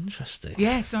 Yeah. Interesting.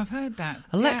 Yes, I've heard that.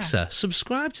 Alexa,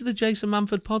 subscribe to the Jason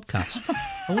Manford podcast.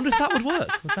 I wonder if that would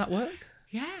work. Would that work?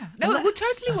 Yeah. No, it would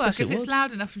totally work if it's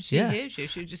loud enough and she hears you.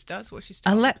 She just does what she's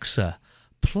doing. Alexa,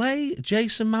 play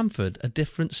Jason Manford A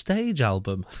Different Stage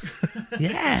album.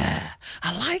 Yeah,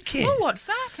 I like it. Oh, what's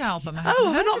that album? Have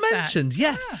I not mentioned?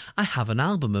 Yes, I have an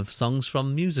album of songs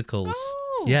from musicals.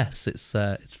 Oh. Yes, it's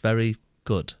very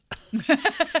good.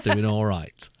 It's doing all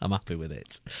right. I'm happy with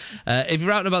it. If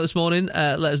you're out and about this morning,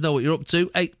 let us know what you're up to.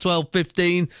 8, 12,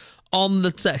 15 on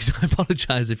the text. I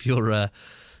apologise if your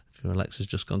Alexa's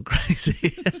just gone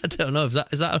crazy. I don't know. Is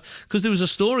that because there was a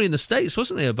story in the States,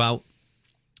 wasn't there, about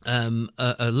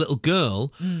a little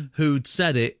girl who'd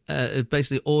said it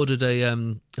basically ordered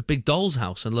a big doll's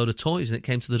house and a load of toys, and it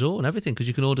came to the door and everything, because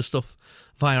you can order stuff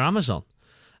via Amazon.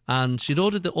 And she'd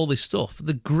ordered all this stuff.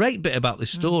 The great bit about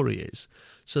this story is,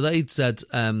 so they'd said,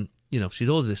 she'd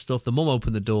ordered this stuff. The mum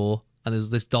opened the door, and there's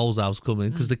this doll's house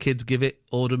coming, because the kids give it,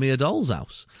 order me a doll's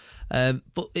house.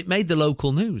 But it made the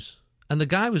local news. And the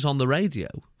guy was on the radio,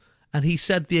 and he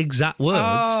said the exact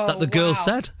words that the girl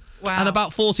said. Wow. And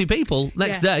about 40 people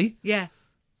next day,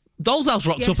 doll's house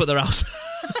rocked up at their house.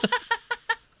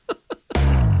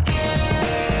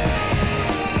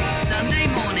 Sunday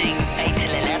mornings, 8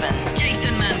 till 11.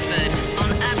 Jason Manford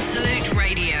on Absolute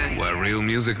Radio. Where real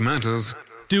music matters.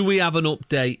 Do we have an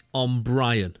update on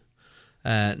Brian?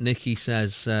 Nikki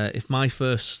says, if my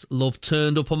first love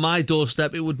turned up on my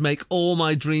doorstep, it would make all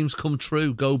my dreams come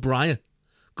true. Go, Brian.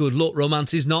 Good luck.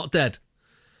 Romance is not dead.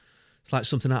 It's like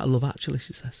something out of Love Actually,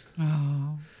 she says.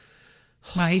 Oh.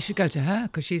 Well, he should go to her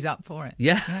because she's up for it.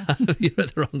 Yeah. You're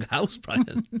at the wrong house,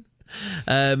 Brian.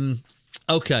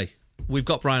 Okay, we've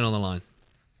got Brian on the line.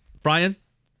 Brian,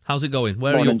 how's it going?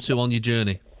 Where are you up to on your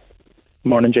journey?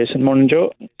 Morning, Jason. Morning,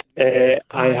 Jo. I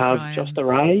have Brian. just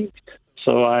arrived,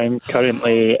 so I'm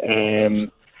currently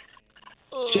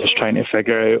just trying to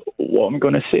figure out what I'm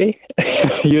going to say.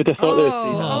 You'd have thought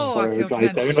I feel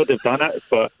I would have done it,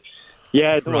 but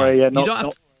yeah, don't worry. Yeah,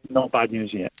 not bad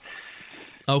news yet.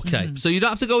 Okay, so you don't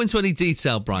have to go into any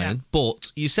detail, Brian,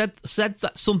 but you said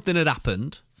that something had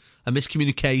happened, a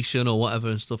miscommunication or whatever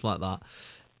and stuff like that.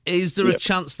 Is there a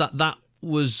chance that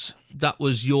was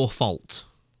your fault?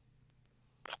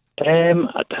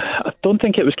 I don't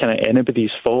think it was kind of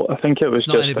anybody's fault. I think it was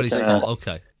not anybody's fault.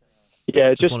 Okay.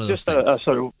 Yeah, just a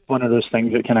sort of one of those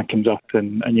things that kind of comes up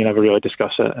and you never really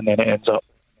discuss it, and then it ends up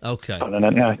turning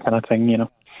into a kind of thing, you know.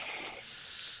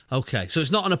 Okay, so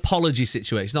it's not an apology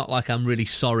situation. It's not like I'm really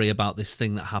sorry about this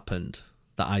thing that happened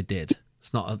that I did.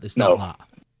 It's not that.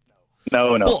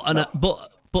 No.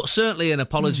 But certainly an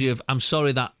apology of I'm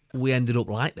sorry that we ended up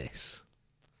like this.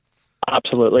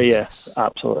 Absolutely, yes.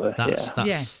 Absolutely.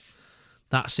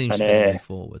 That seems to be the way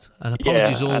forward. An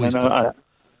apology is always good.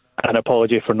 An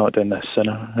apology for not doing this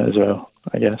as well,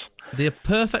 I guess. The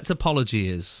perfect apology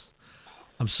is,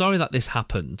 I'm sorry that this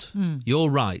happened. You're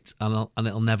right, and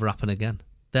it'll never happen again.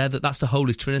 That's the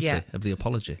holy trinity of the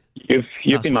apology. You've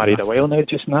been married a while now,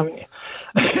 Jason, haven't you?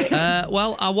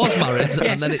 Well, I was married,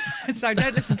 and then it so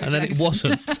don't listen to and then it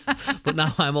wasn't. But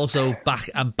now I'm also back.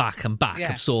 I'm Yeah.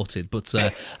 I've sorted. But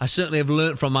I certainly have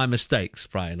learnt from my mistakes,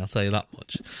 Brian. I'll tell you that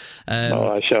much.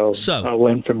 I shall. So I'll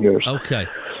learn from yours. Okay.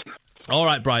 All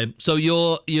right, Brian. So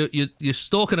you're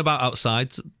stalking about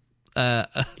outside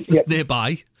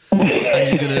nearby,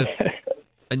 and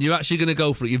you're actually gonna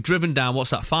go for it. You've driven down. What's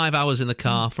that? 5 hours in the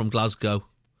car from Glasgow.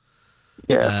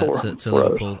 Yeah, to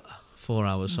Liverpool. 4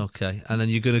 hours. Okay, and then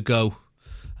you're gonna go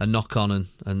and knock on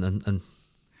and.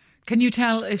 Can you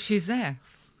tell if she's there?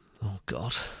 Oh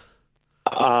God.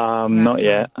 Not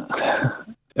yet.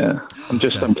 Yeah, I've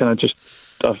just parked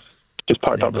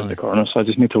up in the corner, so I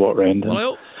just need to walk around.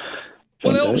 Well,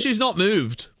 I hope she's not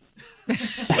moved.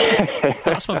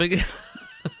 That's my biggest.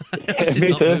 She's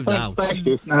not moved out. Thanks,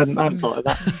 Jason. I hadn't thought of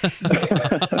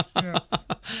that.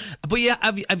 But yeah,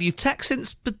 have you texted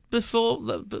since before?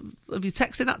 Have you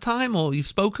texted that time, or you've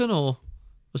spoken, or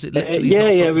was it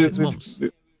literally 6 months?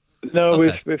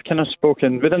 We've kind of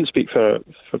spoken. We didn't speak for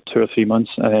 2 or 3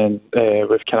 months, and then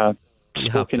we've kind of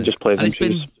spoken, just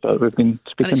pleasantries. But we've been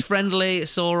speaking. And it's friendly.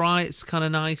 It's all right. It's kind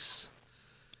of nice.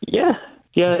 Yeah.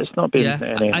 It's not been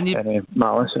any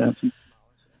malice or anything.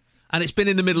 And it's been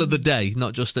in the middle of the day,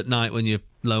 not just at night when you're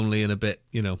lonely and a bit,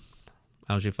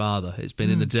 how's your father? It's been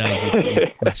in the day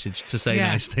you message to say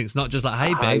nice things, not just like,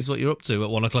 hey, babes, what you're up to at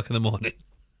 1 o'clock in the morning.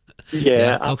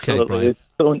 Yeah, absolutely.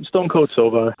 Okay, Stone cold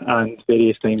sober and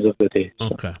various times of the day. So.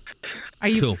 Okay. Are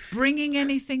you bringing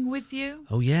anything with you?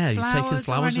 Oh, yeah. Are you taking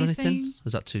flowers or anything?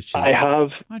 Is that too cheap? I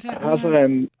have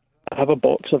a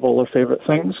box of all her favourite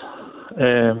things.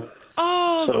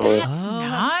 That's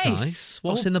nice.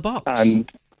 What's in the box?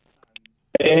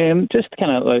 And just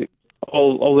kind of like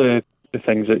all the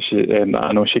things that she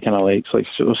I know she kind of likes. Like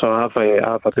so, I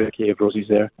have a bouquet of roses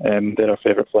there. They're her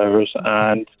favourite flowers,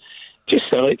 and just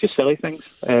silly things.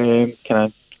 Kind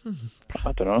of,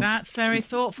 I don't know. That's very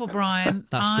thoughtful, Brian.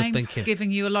 That's good thinking. I'm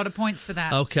giving you a lot of points for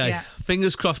that. Okay, yeah.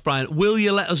 Fingers crossed, Brian. Will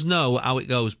you let us know how it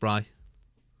goes, Brian?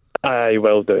 I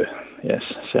will do. Yes,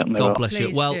 certainly. God will. bless you.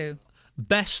 Please Well. do.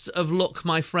 Best of luck,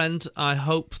 my friend. I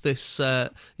hope it's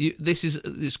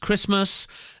Christmas,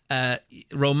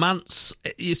 romance.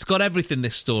 It's got everything,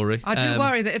 this story. I do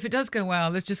worry that if it does go well,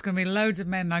 there's just going to be loads of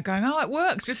men now going, it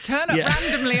works. Just turn up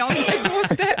randomly on the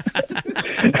doorstep.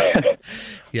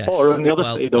 Yes. Or on the other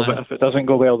side, though, but if it doesn't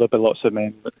go well, there'll be lots of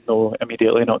men that know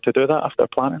immediately not to do that after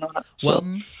planning on it. So. Well,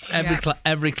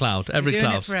 every cloud. You're doing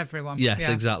it for everyone. Yes,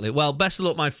 exactly. Well, best of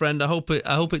luck, my friend. I hope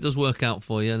it does work out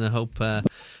for you, and I hope it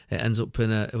ends up with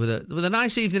a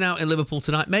nice evening out in Liverpool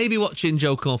tonight. Maybe watching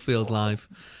Jo Caulifield live,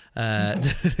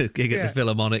 gig at the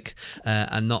Philharmonic,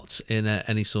 and not in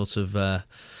any sort of.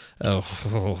 God,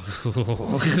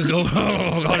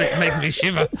 it makes me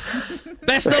shiver.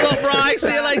 Best of luck, Brian.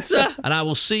 See you later. And I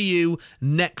will see you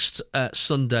next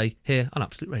Sunday here on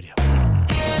Absolute Radio.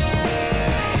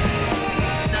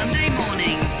 Sunday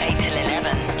mornings, 8 till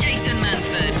 11. Jason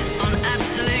Manford on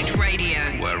Absolute Radio.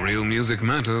 Where real music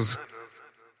matters.